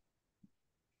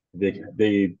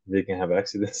 They can have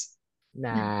accidents.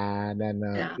 Nah.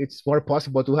 It's more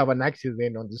possible to have an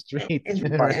accident on the street.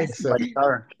 Right? So, The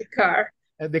car.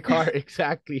 the car,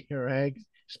 exactly, right?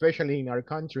 Especially in our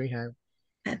country, huh?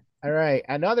 All right,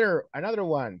 another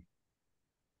one.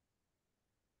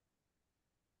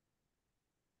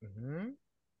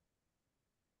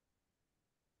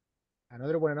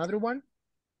 Another one.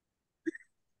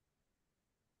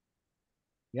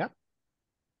 Yep.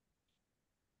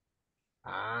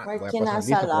 Working as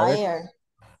a lawyer.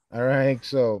 All right,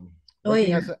 so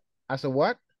working as a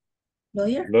what?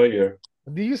 Lawyer. Lawyer.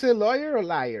 Do you say lawyer or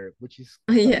liar? Which is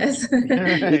yes.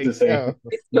 Right, It's the same. so.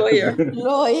 It's lawyer.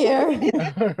 Lawyer.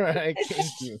 All right,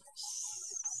 thank you.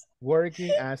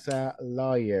 Working as a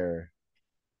lawyer.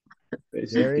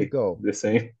 Basically, there you go. The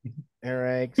same. All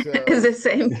right, so. It's the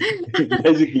same.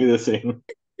 Basically the same.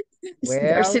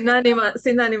 They're synonymous.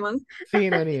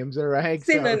 Synonyms, all right?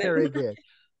 Synonyms. So very good.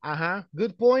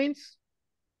 Good points.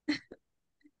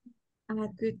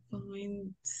 Good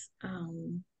points.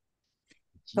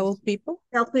 Help people.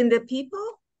 Helping the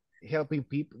people. Helping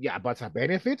people. Yeah, but it's a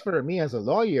benefit for me as a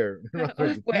lawyer, not for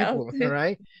the people, all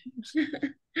right?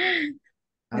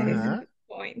 That is a good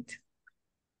point.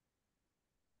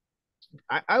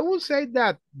 I will say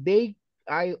that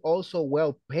I also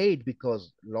well paid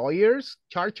because lawyers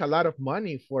charge a lot of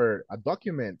money for a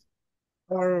document.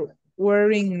 Or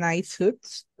wearing nice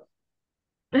suits.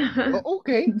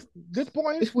 Okay, good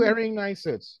points. Wearing nice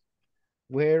suits.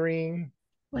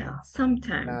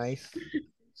 Sometimes. Nice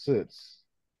suits.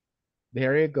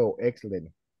 There you go.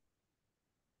 Excellent.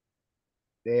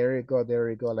 There you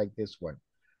go, like this one.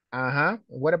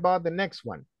 What about the next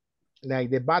one? Like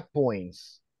the bad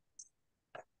points.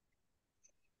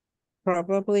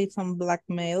 Probably some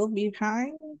blackmail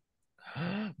behind.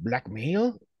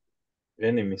 Blackmail?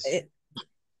 Enemies.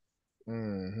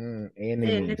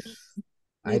 Enemies.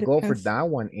 I go for that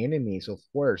one. Enemies, of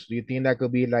course. Do you think that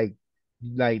could be like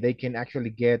they can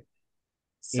actually get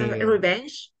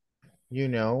revenge?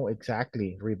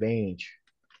 Exactly. Revenge.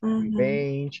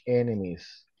 Revenge,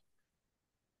 enemies.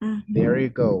 There you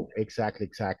go.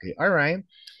 Exactly. All right.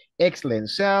 Excellent.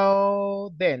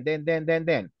 So then.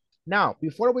 Now,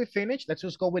 before we finish, let's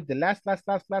just go with the last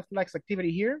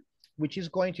activity here, which is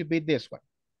going to be this one.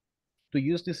 To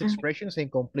use these expressions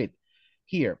and complete.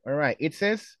 Here, all right. It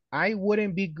says, I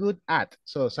wouldn't be good at.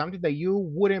 So something that you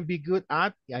wouldn't be good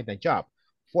at the job.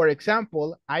 For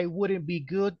example, I wouldn't be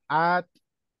good at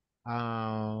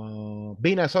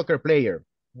being a soccer player.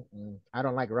 I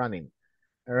don't like running.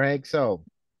 All right. So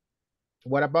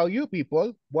what about you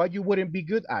people? What you wouldn't be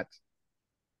good at?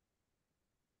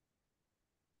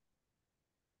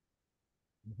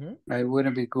 I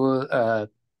wouldn't be good at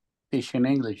teaching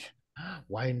English.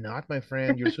 Why not, my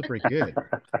friend? You're super good.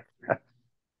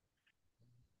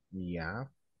 Yeah.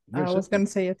 I was going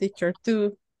to say a teacher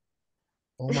too.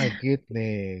 Oh my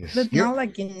goodness. But not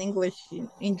like in English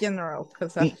in general,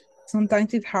 because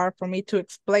sometimes it's hard for me to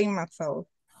explain myself.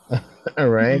 All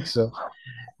right. So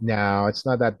no, it's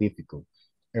not that difficult.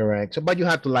 All right. So, but you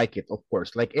have to like it, of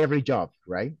course, like every job,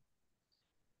 right?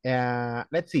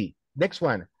 Let's see. Next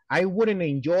one. I wouldn't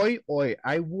enjoy, or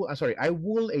I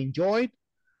will enjoy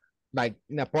like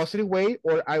in a positive way,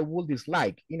 or I will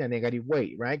dislike in a negative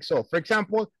way, right? So for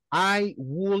example, I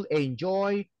will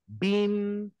enjoy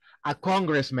being a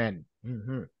congressman.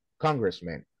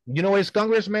 Congressman. You know what is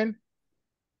congressman?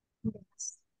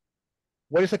 Yes.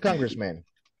 What is a congressman?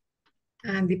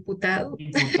 Diputado.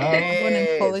 One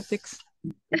in politics.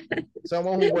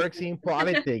 Someone who works in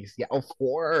politics. Yeah, of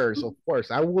course, of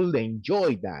course. I would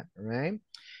enjoy that, right?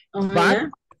 But Yeah.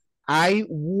 I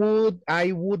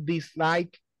would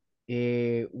dislike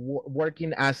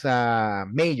working as a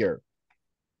mayor.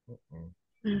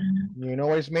 You know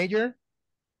what is mayor?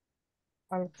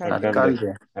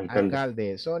 Alcalde.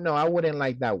 Alcalde. So no, I wouldn't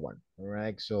like that one. All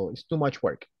right. So it's too much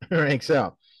work. All right.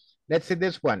 So let's see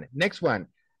this one. Next one.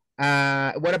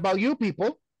 What about you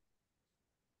people?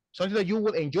 Something that you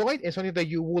will enjoy and something that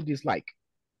you would dislike.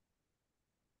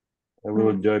 I will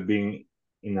enjoy being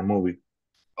in a movie.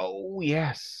 Oh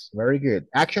yes, very good.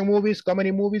 Action movies,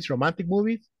 comedy movies, romantic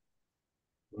movies,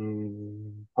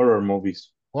 horror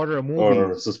movies. Horror movies.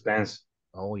 Or suspense.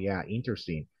 Oh yeah,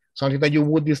 interesting. Something that you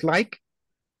would dislike?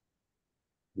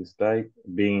 Dislike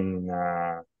being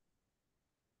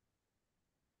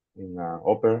in an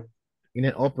opera. In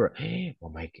an opera. Oh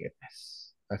my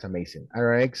goodness. That's amazing. All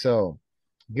right, so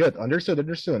good. Understood,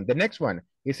 understood. The next one,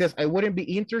 it says, I wouldn't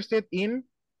be interested in,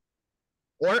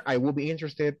 or I will be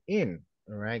interested in.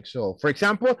 All right, so for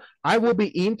example, I will be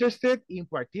interested in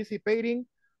participating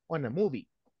on a movie.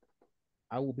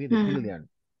 I will be the villain.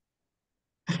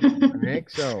 All right,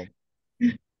 so,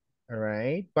 all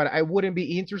right, but I wouldn't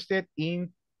be interested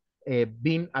in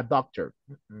being a doctor.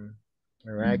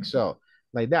 All right, so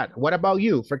like that. What about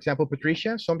you? For example,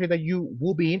 Patricia, something that you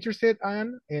will be interested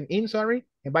in, sorry,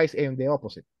 and vice and the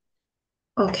opposite.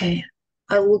 Okay,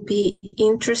 I will be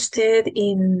interested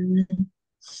in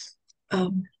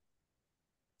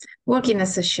working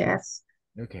as a chef.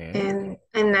 Okay.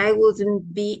 And I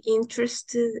wouldn't be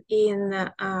interested in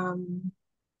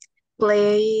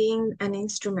playing an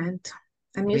instrument,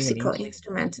 a musical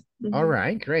instrument. All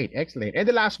right, great, excellent. And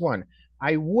the last one,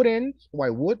 I wouldn't,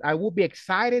 or I would be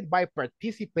excited by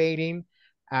participating.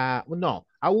 No,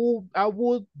 I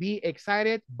would be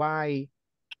excited by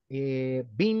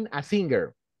being a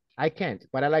singer. I can't,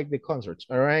 but I like the concerts.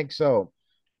 All right, so,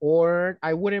 or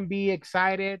I wouldn't be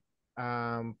excited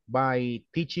by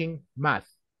teaching math.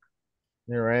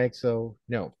 All right, so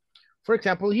no. For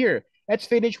example, here, let's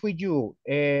finish with you,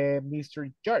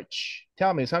 Mr. George.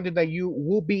 Tell me something that you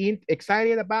will be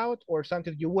excited about or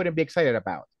something you wouldn't be excited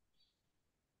about.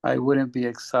 I wouldn't be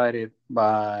excited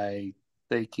by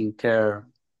taking care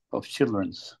of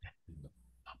children.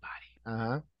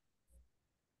 Uh-huh.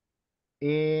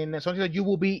 And something that you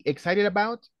will be excited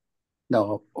about?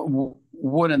 No,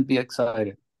 wouldn't be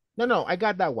excited. No, I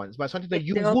got that one. But something that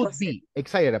you would be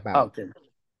excited about. Okay.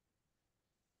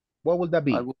 What would that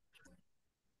be?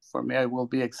 For me, I will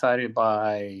be excited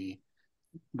by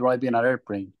driving an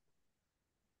airplane.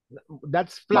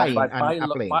 That's flying a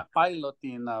plane.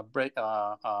 Piloting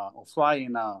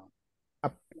flying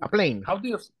a plane. How do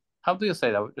you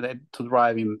say that to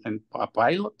drive in a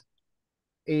pilot?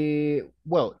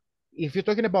 Well, if you're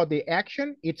talking about the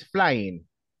action, it's flying.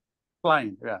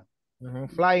 Flying, yeah.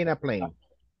 Flying a plane.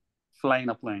 Flying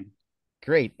a plane.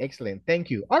 Great, excellent.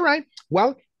 Thank you. All right.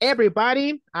 Well,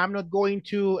 everybody, I'm not going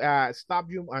to stop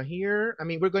you here. I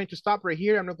mean, we're going to stop right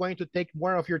here. I'm not going to take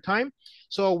more of your time.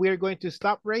 So we're going to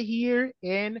stop right here.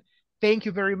 And thank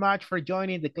you very much for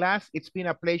joining the class. It's been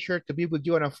a pleasure to be with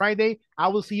you on a Friday. I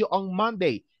will see you on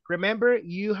Monday. Remember,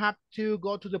 you have to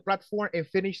go to the platform and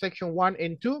finish section 1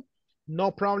 and 2. No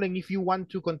problem. If you want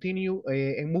to continue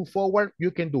and move forward,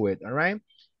 you can do it. All right.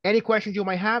 Any questions you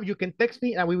might have, you can text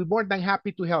me and we'll be more than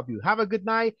happy to help you. Have a good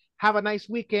night. Have a nice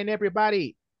weekend,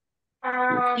 everybody.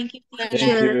 Thank you,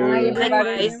 teacher. Thank you.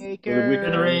 Likewise. Take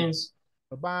care.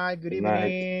 Bye-bye. Good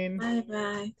evening.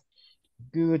 Bye-bye.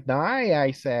 Good night,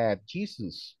 I said.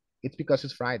 Jesus. It's because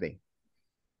it's Friday.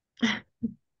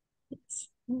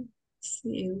 See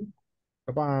you.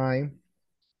 Bye-bye.